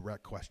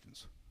direct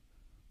questions.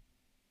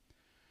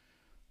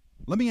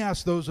 Let me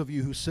ask those of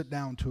you who sit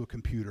down to a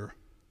computer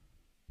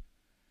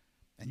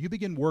and you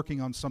begin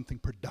working on something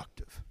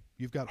productive.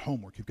 You've got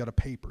homework, you've got a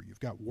paper, you've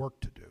got work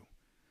to do.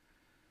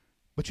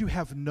 But you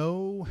have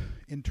no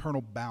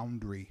internal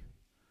boundary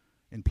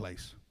in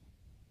place.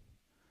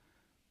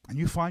 And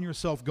you find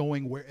yourself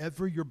going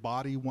wherever your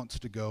body wants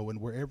to go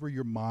and wherever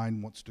your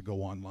mind wants to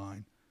go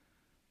online.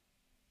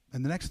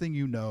 And the next thing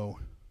you know,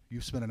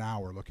 you've spent an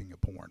hour looking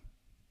at porn.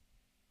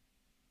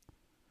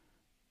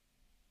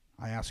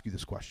 I ask you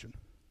this question.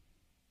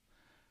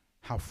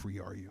 How free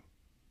are you?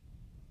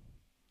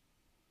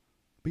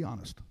 Be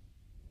honest.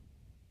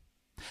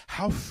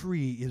 How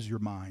free is your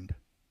mind?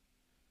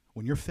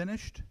 When you're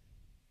finished,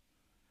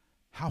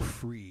 how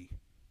free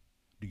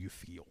do you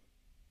feel?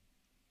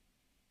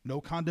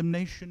 No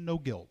condemnation, no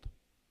guilt.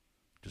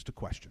 Just a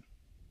question.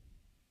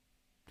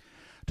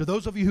 To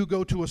those of you who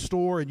go to a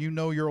store and you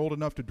know you're old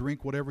enough to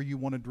drink whatever you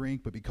want to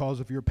drink, but because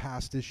of your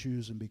past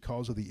issues and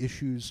because of the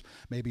issues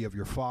maybe of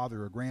your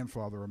father or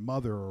grandfather or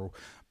mother or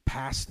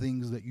past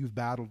things that you've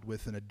battled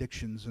with and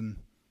addictions, and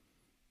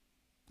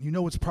you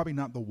know it's probably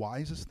not the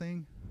wisest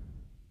thing,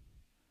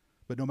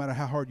 but no matter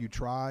how hard you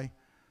try,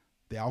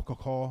 the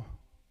alcohol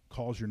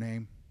calls your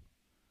name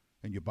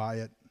and you buy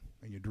it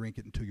and you drink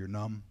it until you're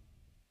numb.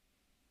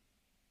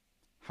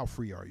 How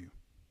free are you?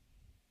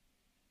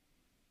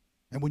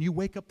 And when you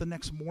wake up the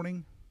next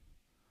morning,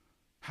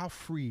 how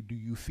free do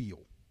you feel?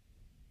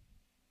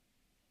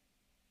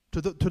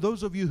 To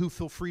those of you who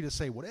feel free to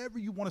say whatever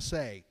you want to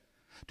say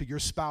to your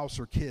spouse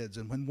or kids,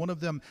 and when one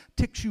of them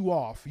ticks you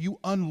off, you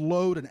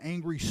unload an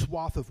angry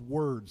swath of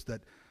words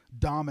that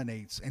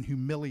dominates and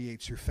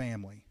humiliates your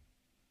family.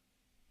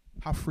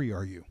 How free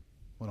are you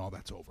when all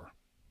that's over?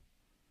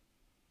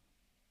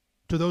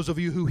 To those of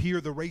you who hear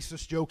the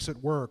racist jokes at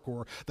work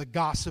or the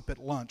gossip at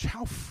lunch,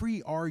 how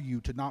free are you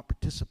to not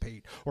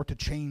participate or to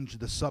change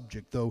the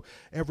subject, though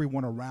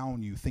everyone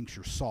around you thinks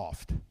you're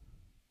soft?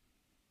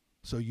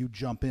 So you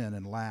jump in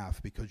and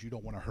laugh because you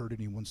don't want to hurt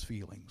anyone's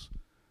feelings.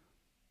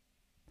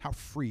 How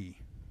free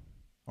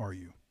are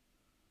you?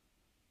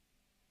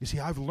 You see,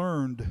 I've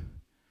learned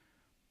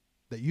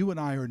that you and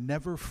I are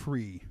never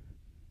free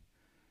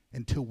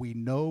until we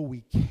know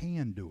we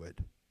can do it,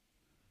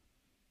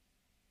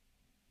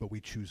 but we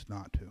choose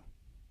not to.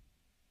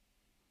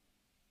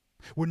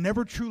 We're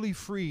never truly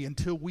free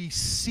until we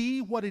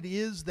see what it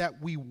is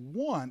that we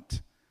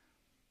want,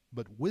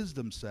 but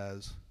wisdom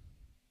says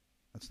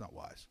that's not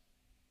wise.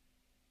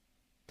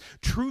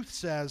 Truth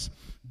says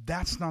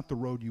that's not the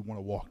road you want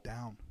to walk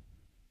down.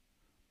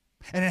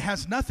 And it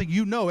has nothing,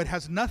 it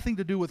has nothing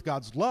to do with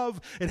God's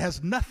love. It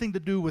has nothing to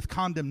do with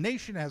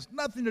condemnation. It has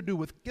nothing to do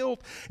with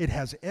guilt. It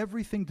has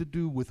everything to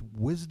do with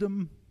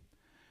wisdom.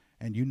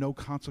 And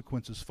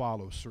consequences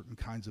follow certain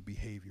kinds of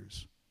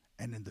behaviors.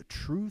 And in the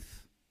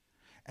truth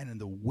and in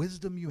the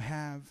wisdom you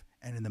have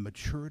and in the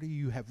maturity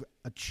you have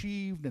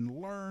achieved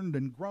and learned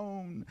and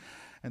grown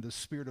and the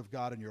Spirit of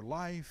God in your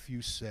life,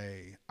 you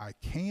say, I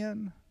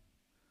can,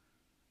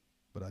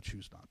 but I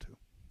choose not to.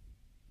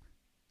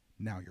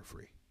 Now you're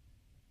free.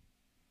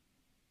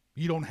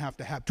 You don't have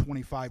to have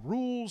 25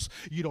 rules.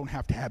 You don't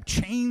have to have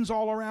chains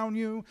all around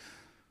you.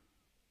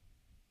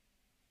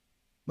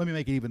 Let me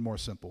make it even more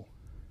simple.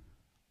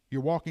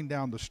 You're walking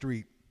down the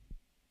street,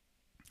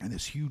 and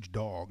this huge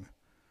dog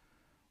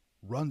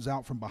runs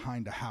out from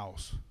behind a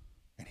house,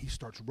 and he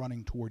starts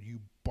running toward you,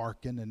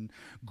 barking and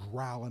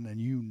growling, and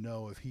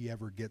if he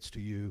ever gets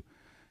to you,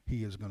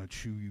 he is going to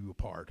chew you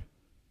apart.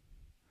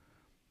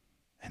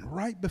 And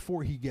right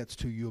before he gets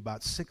to you,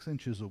 about 6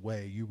 inches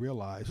away, you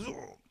realize,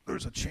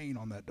 there's a chain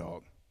on that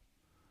dog.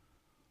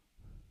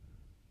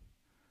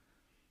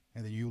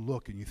 And then you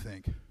look and you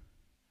think,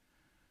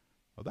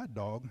 well, that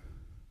dog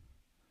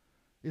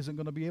isn't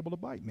going to be able to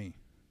bite me.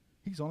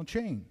 He's on a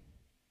chain.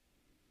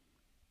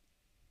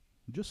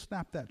 Just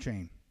snap that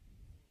chain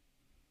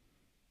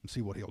and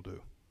see what he'll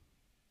do.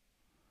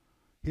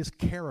 His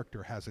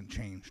character hasn't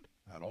changed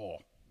at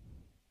all.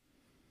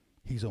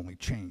 He's only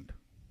chained.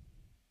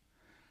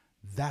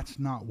 That's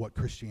not what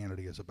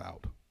Christianity is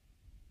about.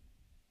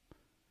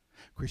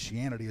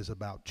 Christianity is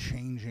about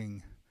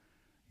changing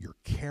your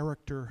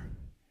character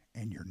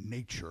and your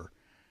nature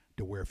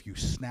to where if you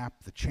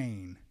snap the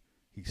chain,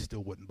 he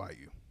still wouldn't bite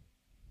you.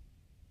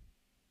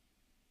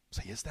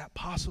 Say, is that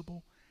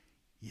possible?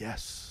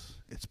 Yes,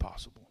 it's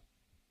possible.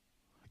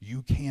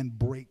 You can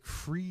break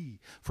free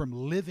from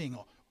living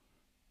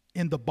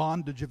in the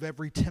bondage of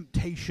every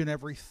temptation,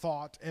 every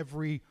thought,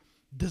 every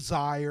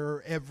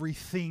desire,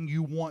 everything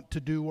you want to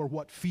do or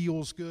what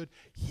feels good.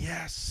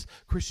 Yes,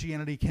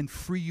 Christianity can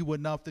free you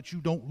enough that you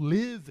don't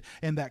live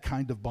in that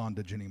kind of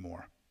bondage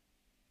anymore.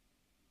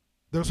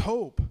 There's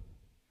hope.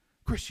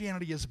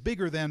 Christianity is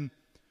bigger than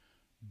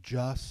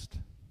just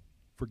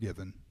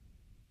forgiven.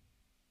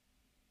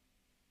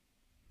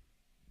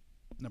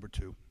 Number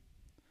 2,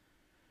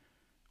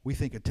 we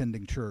think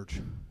attending church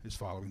is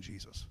following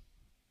Jesus.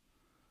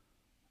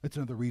 That's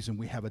another reason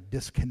we have a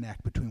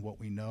disconnect between what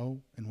we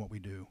know and what we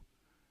do.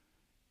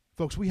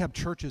 Folks, we have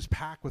churches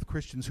packed with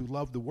Christians who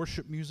love the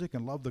worship music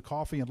and love the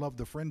coffee and love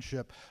the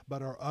friendship,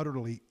 but are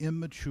utterly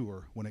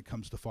immature when it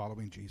comes to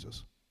following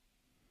Jesus.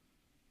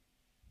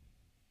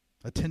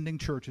 Attending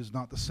church is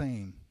not the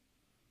same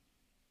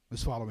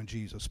as following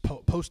Jesus.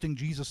 Posting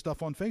Jesus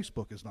stuff on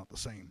Facebook is not the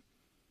same.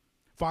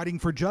 Fighting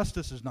for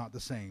justice is not the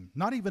same.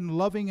 Not even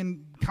loving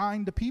and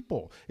kind to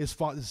people is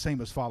the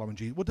same as following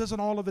Jesus. Well, doesn't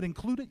all of it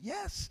include it?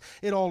 Yes,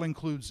 it all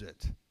includes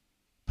it.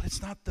 But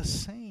it's not the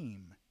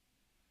same.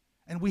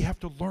 And we have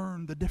to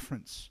learn the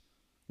difference.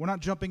 We're not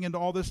jumping into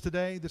all this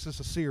today. This is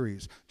a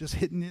series. Just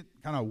hitting it,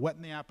 kind of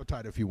whetting the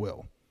appetite, if you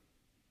will.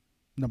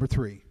 Number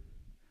 3,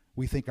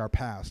 we think our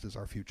past is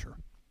our future.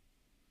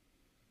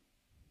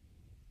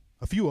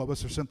 A few of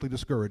us are simply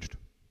discouraged.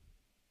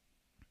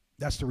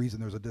 That's the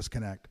reason there's a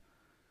disconnect.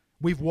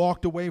 We've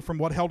walked away from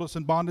what held us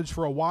in bondage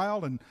for a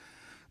while, and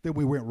then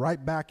we went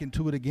right back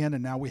into it again,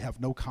 and now we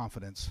have no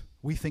confidence.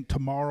 We think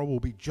tomorrow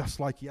will be just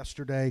like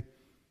yesterday.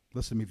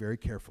 Listen to me very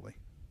carefully.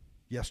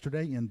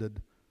 Yesterday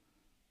ended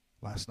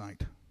last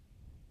night.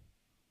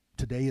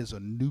 Today is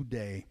a new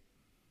day.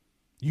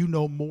 You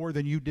know more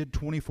than you did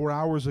 24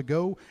 hours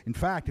ago. In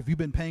fact, if you've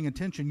been paying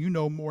attention, you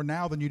know more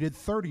now than you did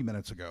 30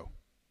 minutes ago.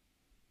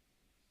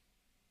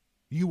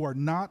 You are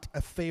not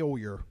a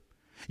failure.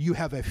 You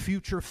have a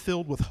future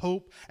filled with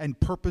hope and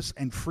purpose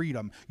and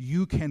freedom.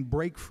 You can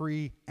break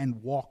free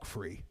and walk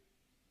free.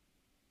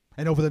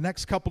 And over the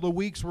next couple of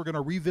weeks, we're going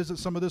to revisit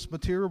some of this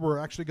material. We're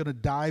actually going to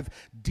dive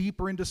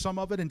deeper into some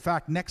of it. In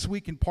fact, next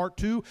week in part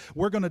 2,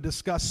 we're going to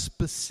discuss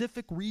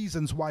specific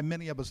reasons why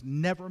many of us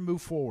never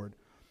move forward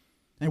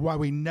and why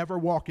we never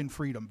walk in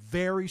freedom.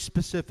 Very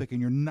specific, and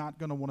you're not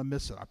going to want to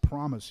miss it, I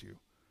promise you.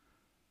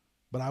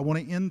 But I want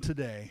to end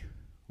today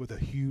with a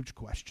huge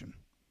question.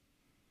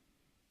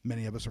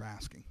 Many of us are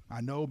asking.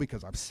 I know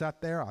because I've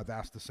sat there, I've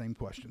asked the same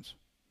questions.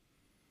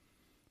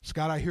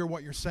 Scott, I hear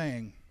what you're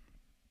saying,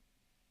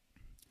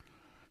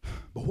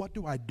 but what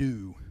do I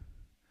do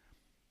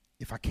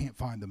if I can't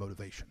find the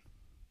motivation?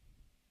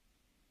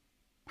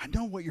 I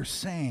know what you're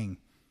saying,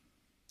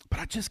 but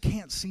I just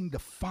can't seem to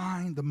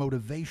find the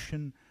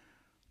motivation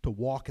to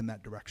walk in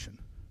that direction.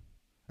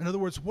 In other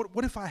words,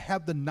 what if I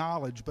have the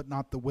knowledge but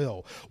not the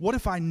will? What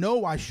if I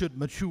know I should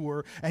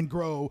mature and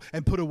grow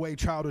and put away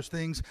childish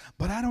things,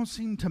 but I don't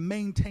seem to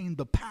maintain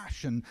the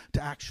passion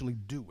to actually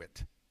do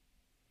it?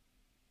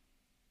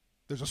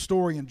 There's a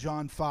story in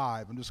John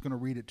 5. I'm just going to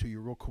read it to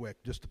you real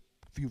quick, just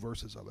a few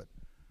verses of it.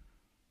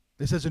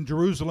 It says, in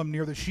Jerusalem,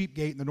 near the sheep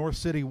gate in the north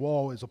city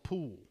wall is a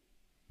pool.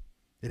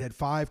 It had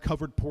 5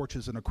 covered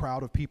porches, and a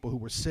crowd of people who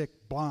were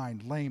sick,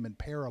 blind, lame, and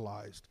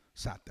paralyzed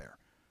sat there.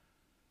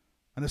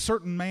 And a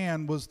certain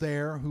man was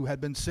there who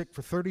had been sick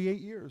for 38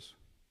 years.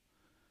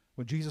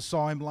 When Jesus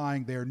saw him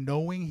lying there,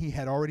 knowing he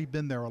had already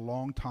been there a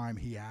long time,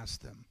 he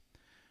asked him,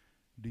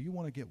 do you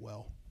want to get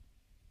well?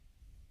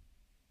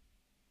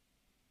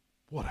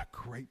 What a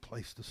great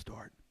place to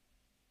start.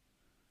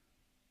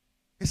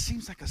 It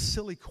seems like a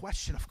silly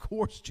question. Of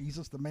course,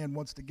 Jesus, the man,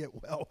 wants to get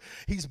well.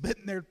 He's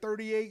been there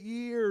 38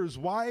 years.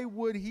 Why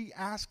would you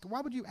ask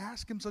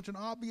him such an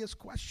obvious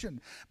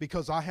question?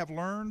 Because I have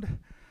learned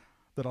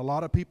that a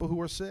lot of people who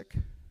are sick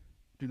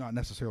do not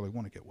necessarily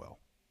want to get well.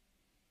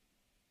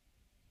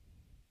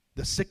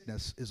 The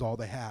sickness is all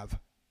they have.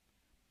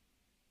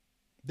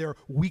 Their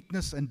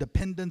weakness and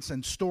dependence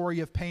and story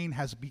of pain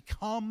has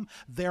become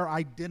their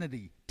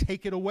identity.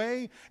 Take it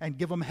away and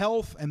give them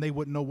health, and they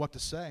wouldn't know what to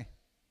say.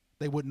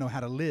 They wouldn't know how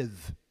to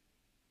live.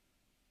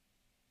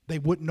 They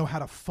wouldn't know how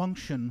to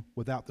function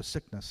without the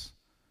sickness.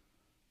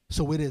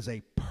 So it is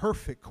a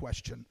perfect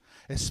question,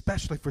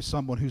 especially for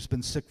someone who's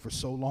been sick for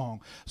so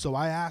long. So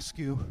I ask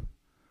you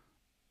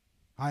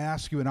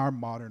in our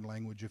modern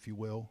language, if you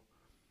will,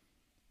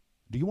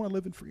 do you want to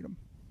live in freedom?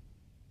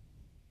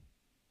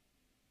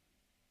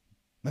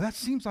 Now that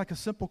seems like a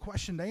simple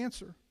question to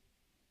answer,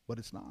 but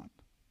it's not.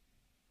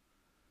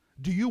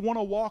 Do you want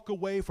to walk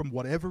away from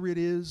whatever it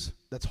is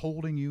that's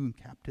holding you in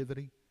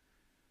captivity?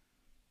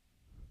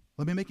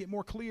 Let me make it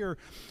more clear.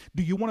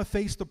 Do you want to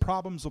face the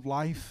problems of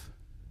life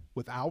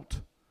without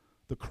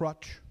the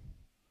crutch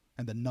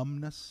and the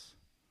numbness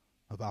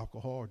of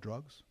alcohol or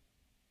drugs?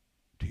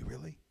 Do you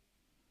really?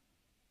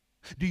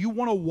 Do you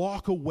want to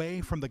walk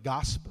away from the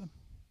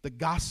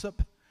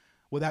gossip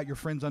without your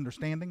friends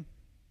understanding?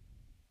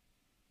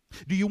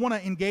 Do you want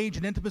to engage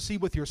in intimacy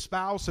with your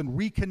spouse and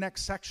reconnect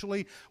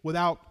sexually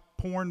without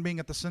porn being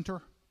at the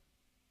center?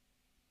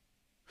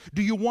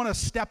 Do you want to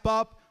step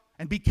up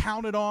and be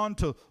counted on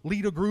to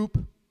lead a group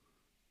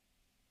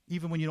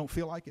even when you don't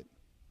feel like it?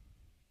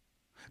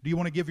 Do you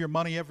want to give your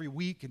money every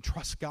week and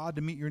trust God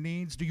to meet your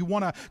needs? Do you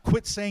want to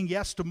quit saying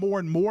yes to more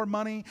and more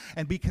money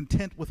and be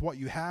content with what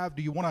you have?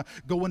 Do you want to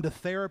go into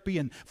therapy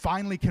and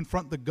finally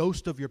confront the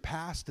ghost of your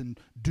past and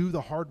do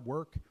the hard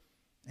work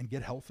and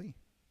get healthy?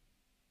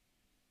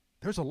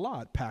 There's a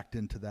lot packed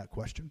into that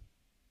question.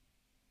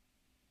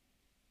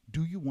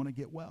 Do you want to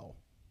get well?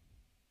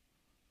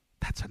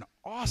 That's an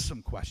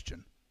awesome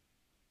question.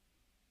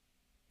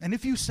 And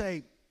if you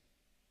say,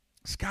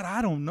 Scott,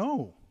 I don't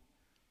know.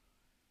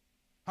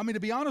 I mean, to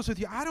be honest with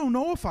you, I don't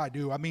know if I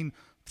do. I mean,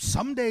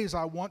 some days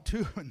I want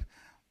to, and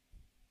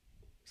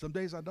some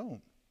days I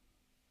don't.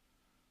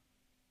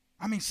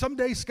 I mean, some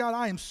days, Scott,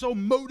 I am so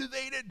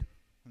motivated,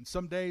 and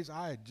some days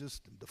I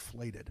just am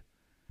deflated.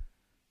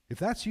 If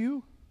that's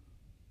you,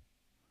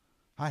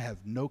 I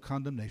have no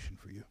condemnation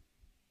for you.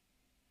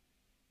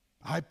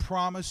 I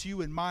promise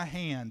you, in my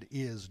hand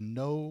is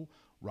no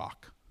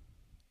rock.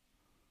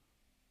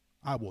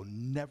 I will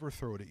never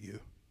throw it at you.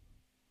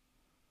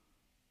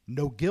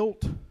 No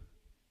guilt,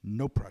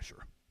 no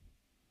pressure.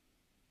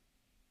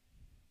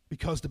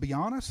 Because to be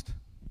honest,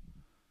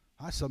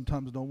 I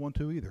sometimes don't want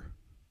to either.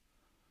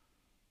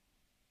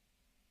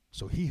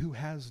 So he who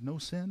has no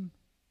sin,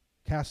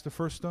 cast the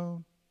first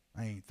stone.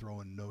 I ain't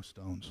throwing no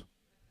stones.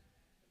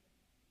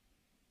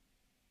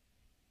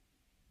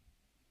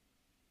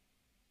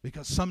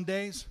 Because some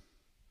days,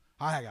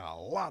 I got a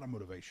lot of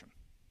motivation.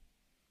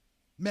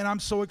 Man, I'm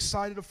so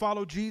excited to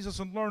follow Jesus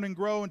and learn and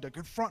grow and to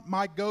confront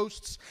my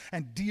ghosts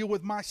and deal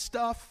with my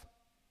stuff.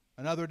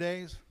 And other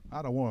days,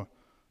 I don't want to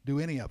do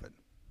any of it.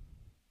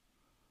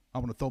 I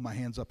want to throw my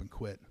hands up and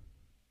quit.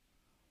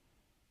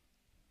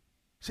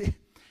 See,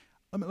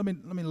 let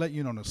me let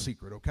you in on a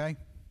secret, okay?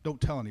 Don't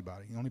tell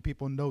anybody. The only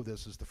people who know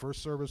this is the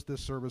first service,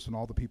 this service, and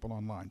all the people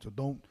online. So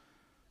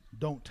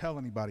don't tell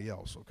anybody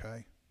else,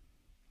 okay?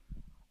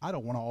 I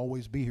don't want to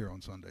always be here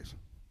on Sundays.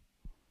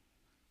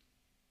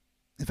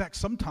 In fact,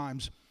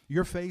 sometimes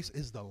your face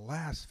is the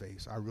last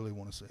face I really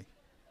want to see.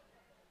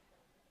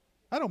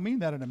 I don't mean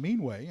that in a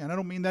mean way, and I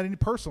don't mean that any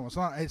personal.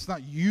 It's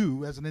not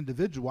you as an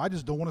individual. I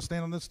just don't want to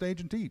stand on this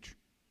stage and teach.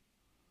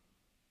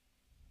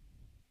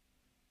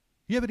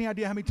 You have any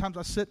idea how many times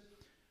I sit,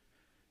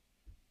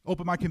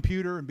 open my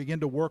computer, and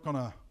begin to work on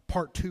a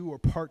part 2 or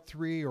part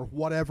 3 or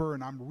whatever,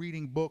 and I'm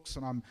reading books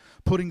and I'm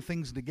putting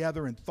things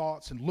together and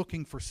thoughts and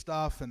looking for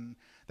stuff, and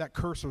that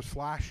cursor's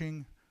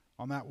flashing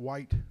on that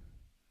white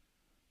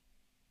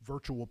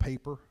virtual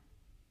paper,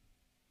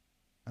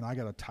 and I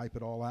got to type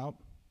it all out,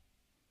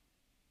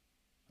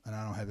 and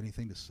I don't have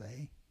anything to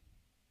say?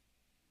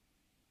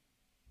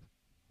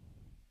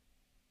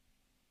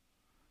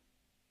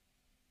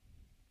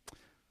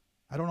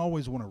 I don't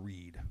always want to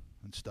read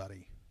and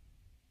study.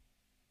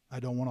 I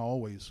don't want to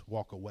always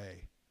walk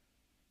away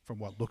from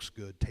what looks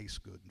good, tastes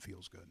good, and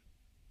feels good.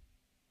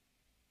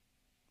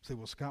 Say,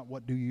 well, Scott,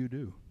 what do you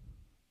do?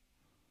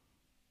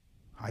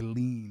 I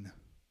lean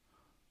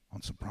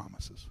on some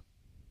promises.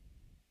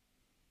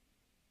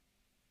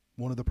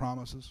 One of the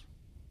promises,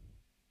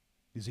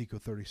 Ezekiel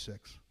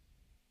 36.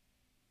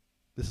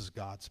 This is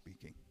God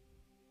speaking.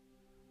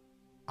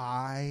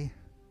 I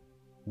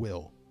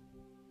will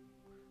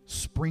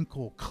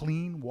sprinkle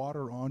clean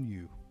water on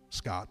you,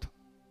 Scott.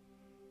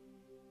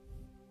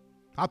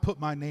 I put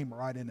my name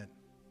right in it.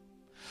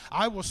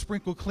 I will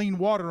sprinkle clean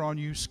water on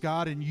you,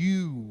 Scott, and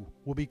you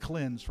will be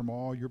cleansed from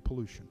all your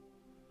pollution.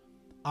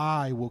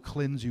 I will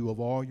cleanse you of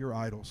all your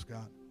idols,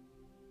 Scott.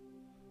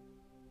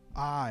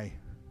 I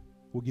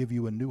will give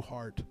you a new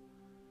heart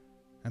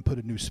and put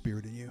a new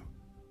spirit in you.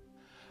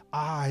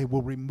 I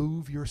will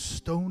remove your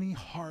stony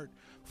heart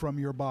from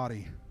your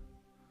body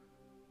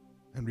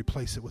and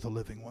replace it with a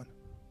living one.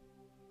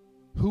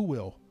 Who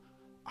will?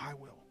 I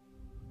will.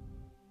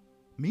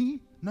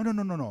 Me?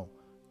 No.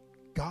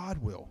 God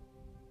will.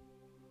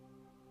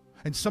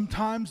 And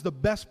sometimes the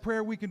best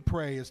prayer we can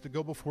pray is to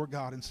go before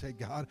God and say,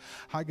 God,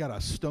 I got a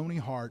stony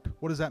heart.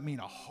 What does that mean?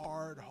 A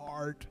hard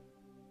heart.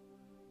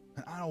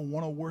 And I don't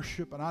want to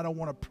worship, and I don't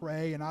want to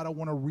pray, and I don't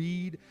want to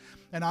read,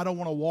 and I don't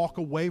want to walk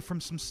away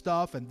from some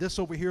stuff, and this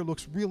over here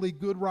looks really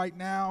good right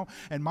now,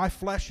 and my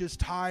flesh is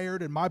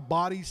tired, and my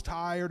body's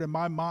tired, and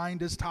my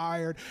mind is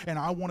tired, and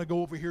I want to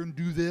go over here and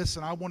do this,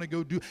 and I want to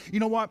go do...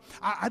 You know what?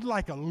 I'd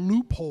like a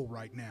loophole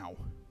right now.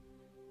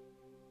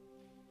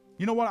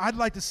 You know what? I'd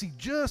like to see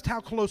just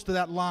how close to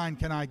that line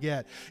can I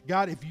get.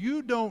 God, if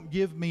you don't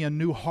give me a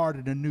new heart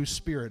and a new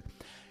spirit...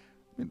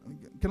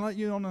 Can I let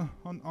you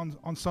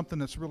on something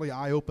that's really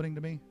eye-opening to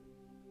me?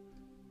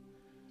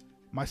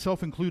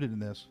 Myself included in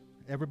this,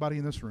 everybody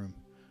in this room,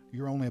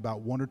 you're only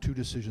about 1 or 2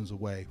 decisions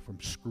away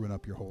from screwing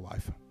up your whole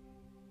life.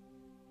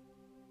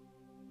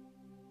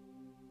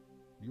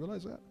 You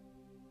realize that?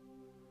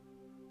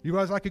 You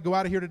realize I could go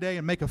out of here today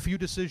and make a few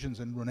decisions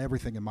and ruin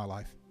everything in my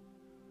life?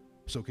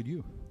 So could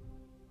you.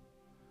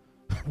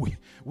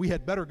 We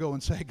had better go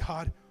and say,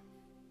 God,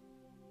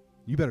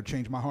 you better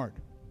change my heart.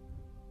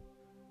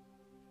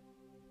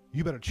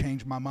 You better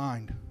change my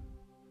mind.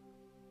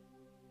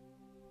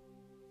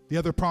 The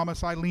other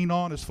promise I lean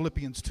on is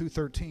Philippians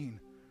 2:13.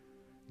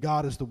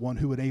 God is the one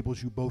who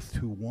enables you both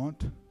to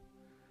want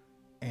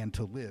and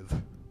to live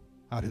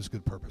out his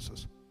good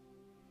purposes.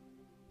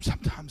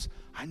 Sometimes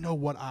I know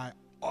what I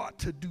ought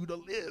to do to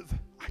live.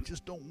 I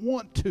just don't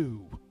want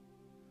to.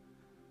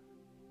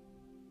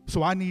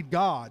 So I need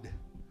God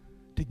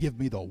to give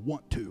me the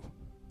want to.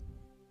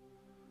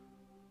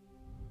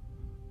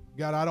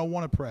 God, I don't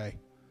want to pray.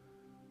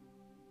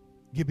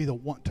 Give me the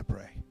want to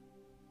pray.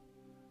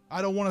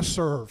 I don't want to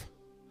serve.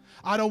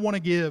 I don't want to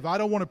give. I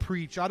don't want to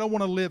preach. I don't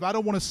want to live. I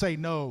don't want to say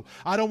no.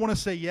 I don't want to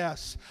say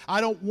yes. I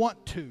don't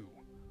want to.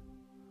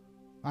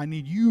 I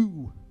need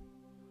you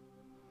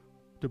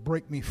to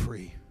break me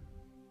free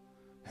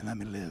and let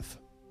me live.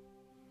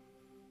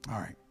 All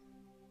right.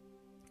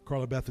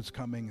 Carla Beth is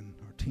coming and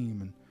our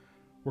team, and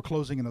we're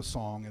closing in a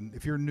song. And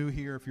if you're new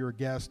here, if you're a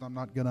guest, I'm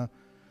not going to,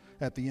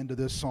 at the end of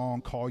this song,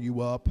 call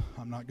you up.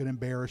 I'm not going to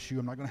embarrass you.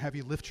 I'm not going to have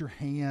you lift your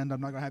hand. I'm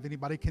not going to have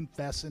anybody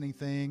confess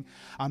anything.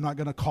 I'm not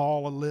going to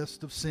call a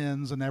list of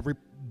sins, and every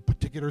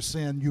particular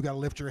sin, you got to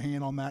lift your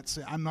hand on that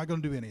sin. I'm not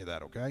going to do any of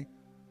that, okay?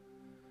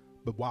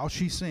 But while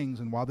she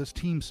sings and while this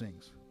team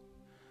sings,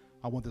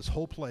 I want this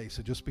whole place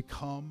to just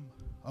become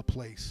a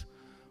place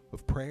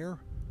of prayer,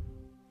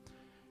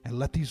 and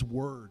let these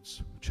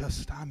words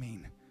just,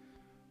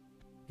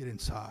 get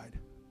inside.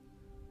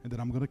 And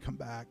then I'm going to come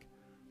back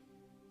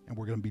and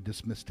we're going to be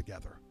dismissed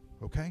together.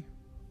 Okay?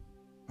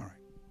 All right.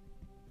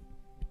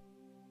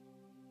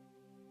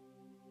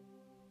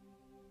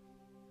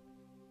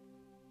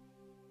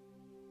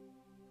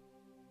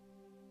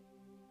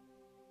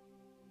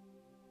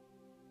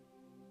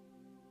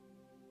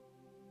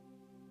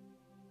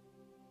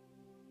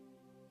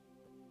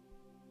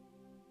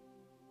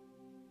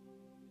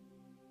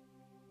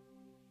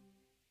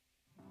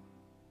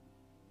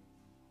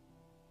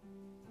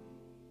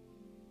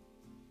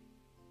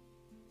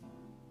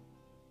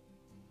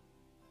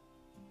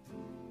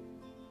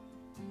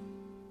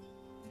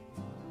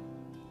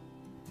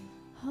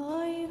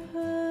 Are you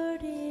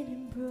hurting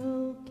and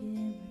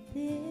broken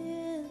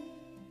within,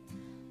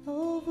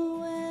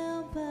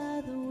 overwhelmed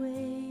by the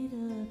weight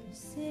of your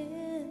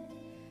sin?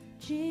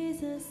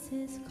 Jesus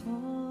is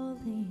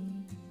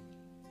calling.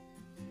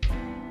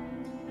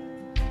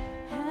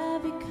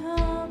 Have you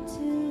come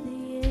to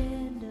the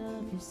end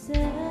of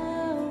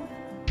yourself?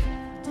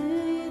 Do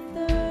you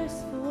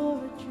thirst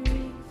for a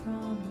drink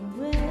from the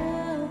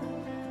well?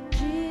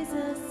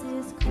 Jesus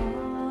is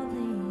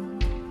calling.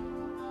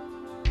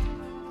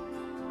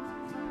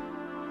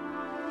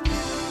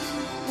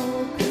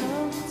 Oh,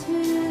 come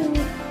to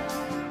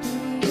the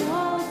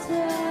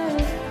altar.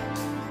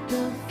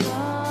 The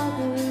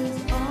Father's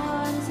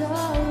arms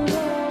are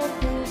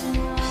open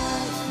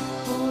wide.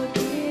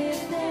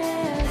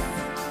 Forgiveness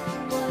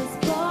was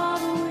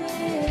bought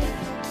with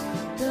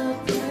the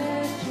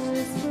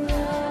precious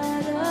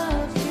blood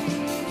of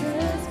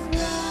Jesus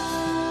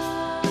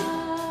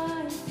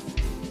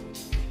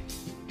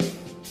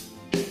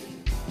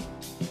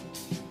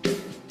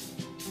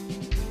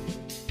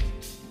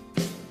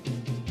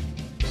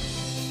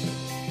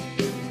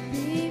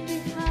Leave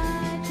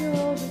behind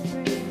your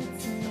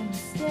regrets and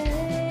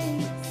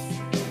mistakes.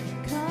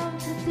 Come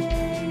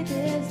today,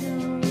 there's no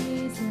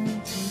reason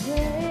to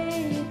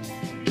wait.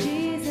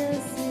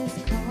 Jesus is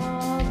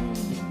calling.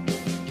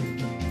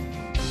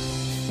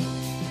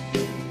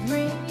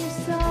 Bring your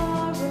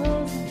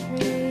sorrows and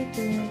trade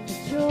them for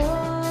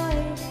joy.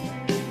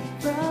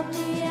 From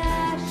the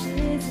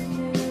ashes, a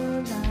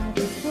new life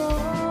is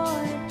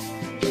born.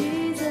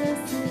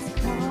 Jesus is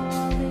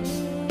calling.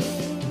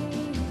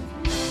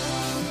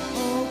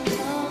 Oh,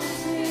 come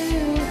to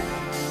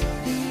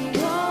the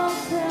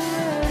altar.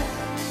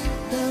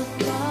 The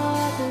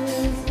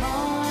Father's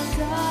arms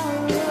are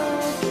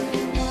open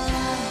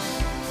wide.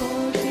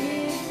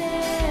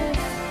 Forgiveness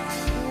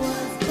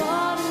was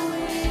bought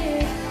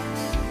with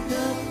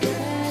the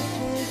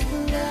precious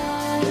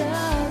blood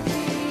of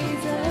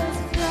Jesus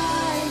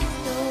Christ.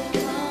 Oh,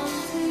 come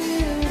to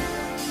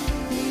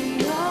the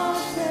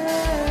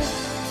altar.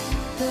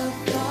 The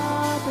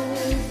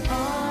Father's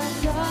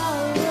arms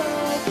are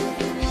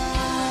open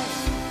wide.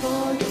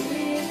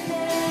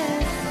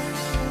 Forgiveness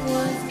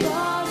was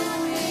bought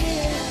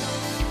with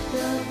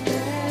the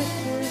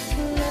precious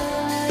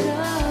blood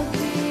of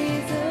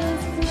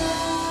Jesus Christ.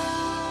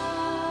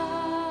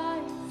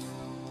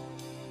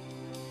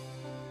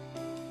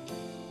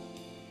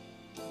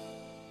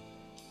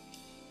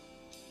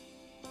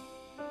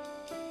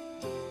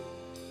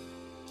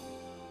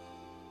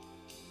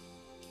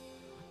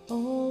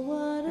 Oh,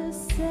 what a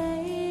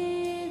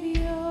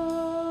Savior!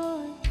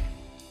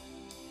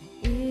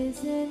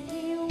 Isn't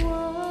He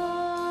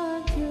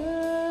wonderful?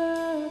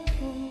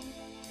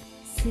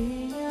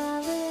 Sing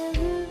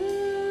hallelujah!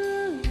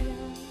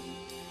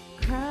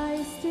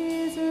 Christ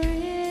is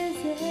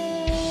risen.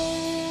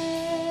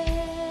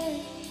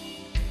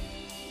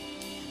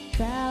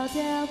 Bow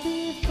down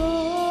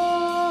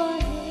before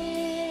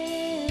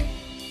Him,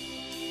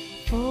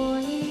 for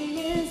He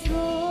is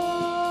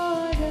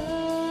Lord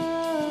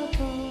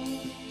of all.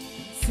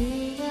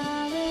 Sing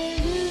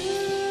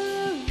hallelujah,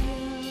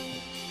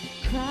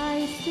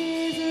 Christ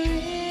is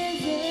risen.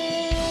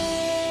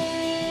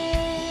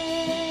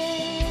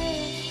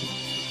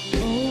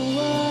 Oh,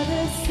 what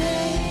a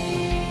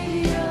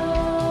Savior.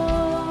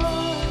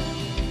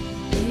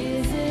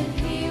 Isn't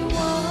He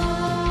wonderful?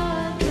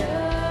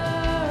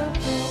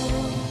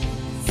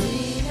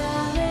 Sing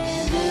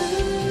hallelujah.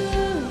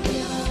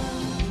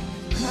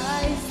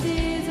 Christ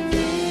is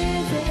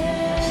risen.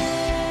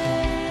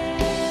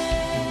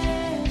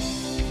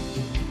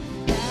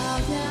 Bow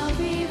down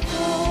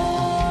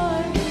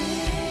before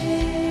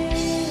Him,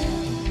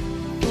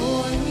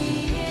 for He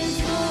is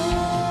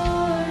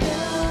Lord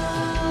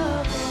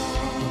of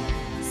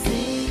all.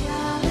 Sing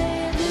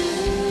hallelujah.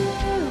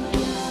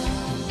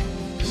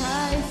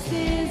 Christ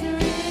is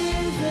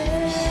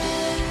risen.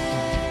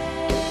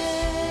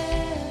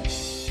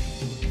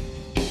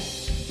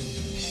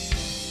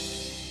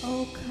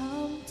 Oh,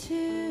 come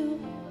to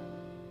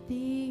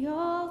the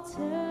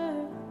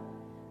altar.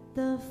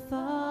 The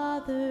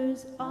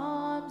Father's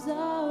arms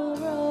are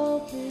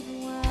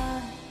open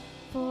wide.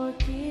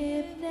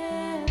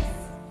 Forgiveness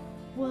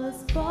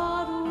was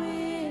bought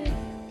with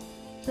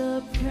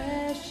the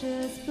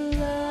precious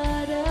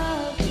blood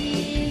of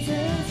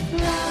Jesus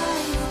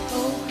Christ.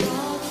 Oh,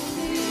 come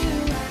to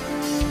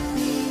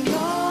the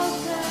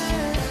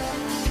altar.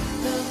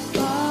 The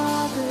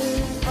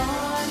Father's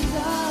arms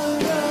are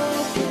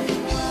open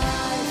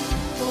wide.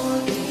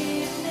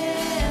 Forgiveness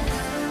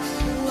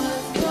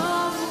was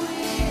bought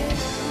with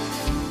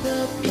the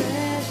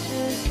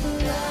precious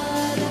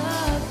blood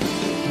of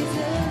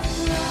Jesus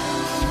Christ.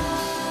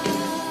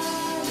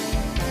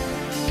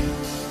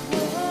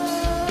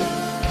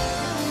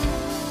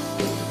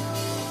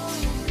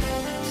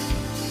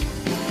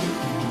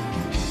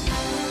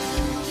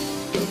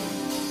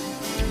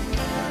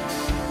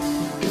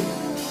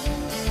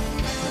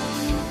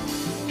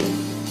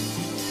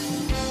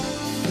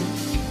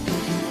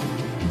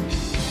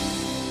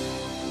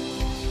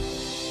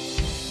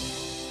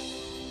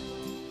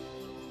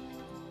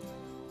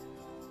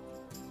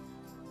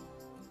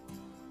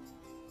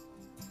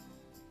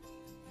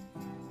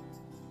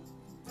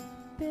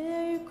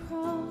 Bear your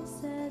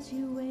cross as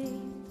you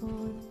wait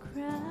for the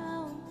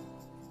crown.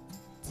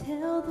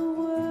 Tell the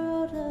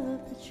world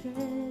of the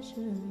treasure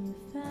you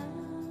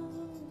found.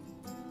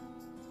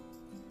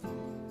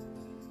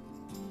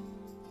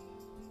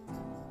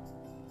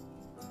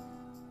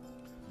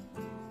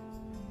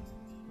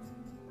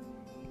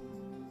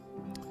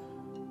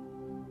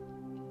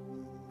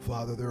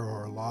 Father, there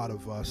are a lot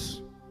of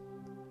us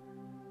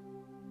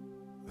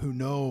who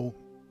know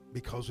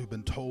because we've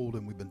been told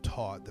and we've been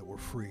taught that we're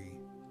free,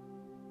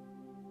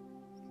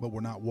 but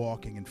we're not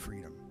walking in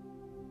freedom.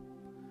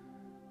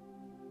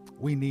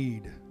 We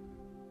need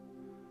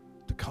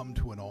to come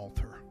to an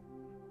altar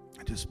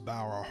and just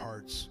bow our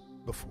hearts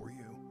before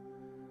you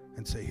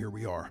and say, here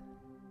we are.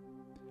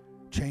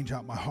 Change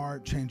out my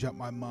heart, change out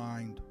my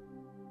mind,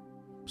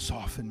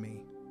 soften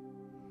me.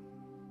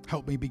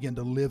 Help me begin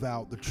to live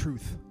out the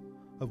truth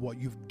of what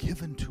you've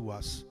given to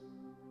us,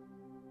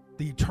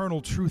 the eternal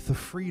truth of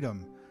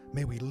freedom.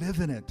 May we live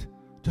in it,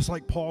 just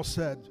like Paul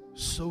said,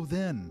 so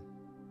then,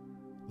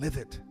 live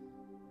it.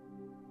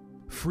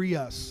 Free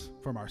us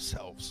from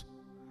ourselves,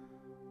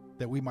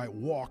 that we might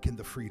walk in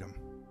the freedom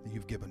that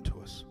you've given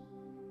to us.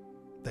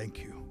 Thank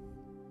you.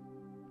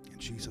 In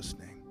Jesus'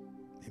 name,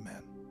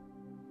 amen.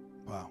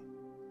 Wow.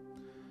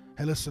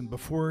 Hey, listen,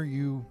 before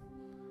you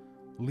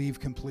leave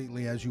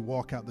completely, as you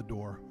walk out the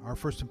door, our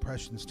First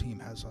Impressions team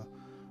has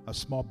a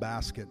small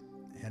basket,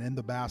 and in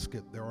the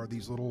basket there are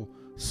these little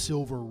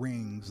silver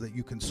rings that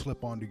you can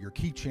slip onto your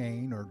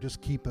keychain or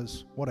just keep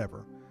as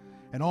whatever.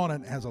 And on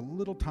it has a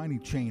little tiny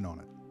chain on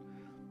it.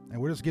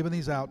 And we're just giving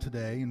these out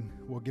today, and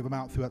we'll give them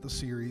out throughout the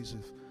series.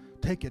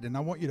 Take it, and I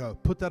want you to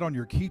put that on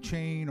your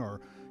keychain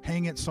or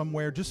hang it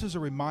somewhere just as a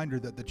reminder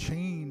that the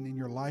chain in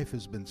your life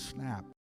has been snapped.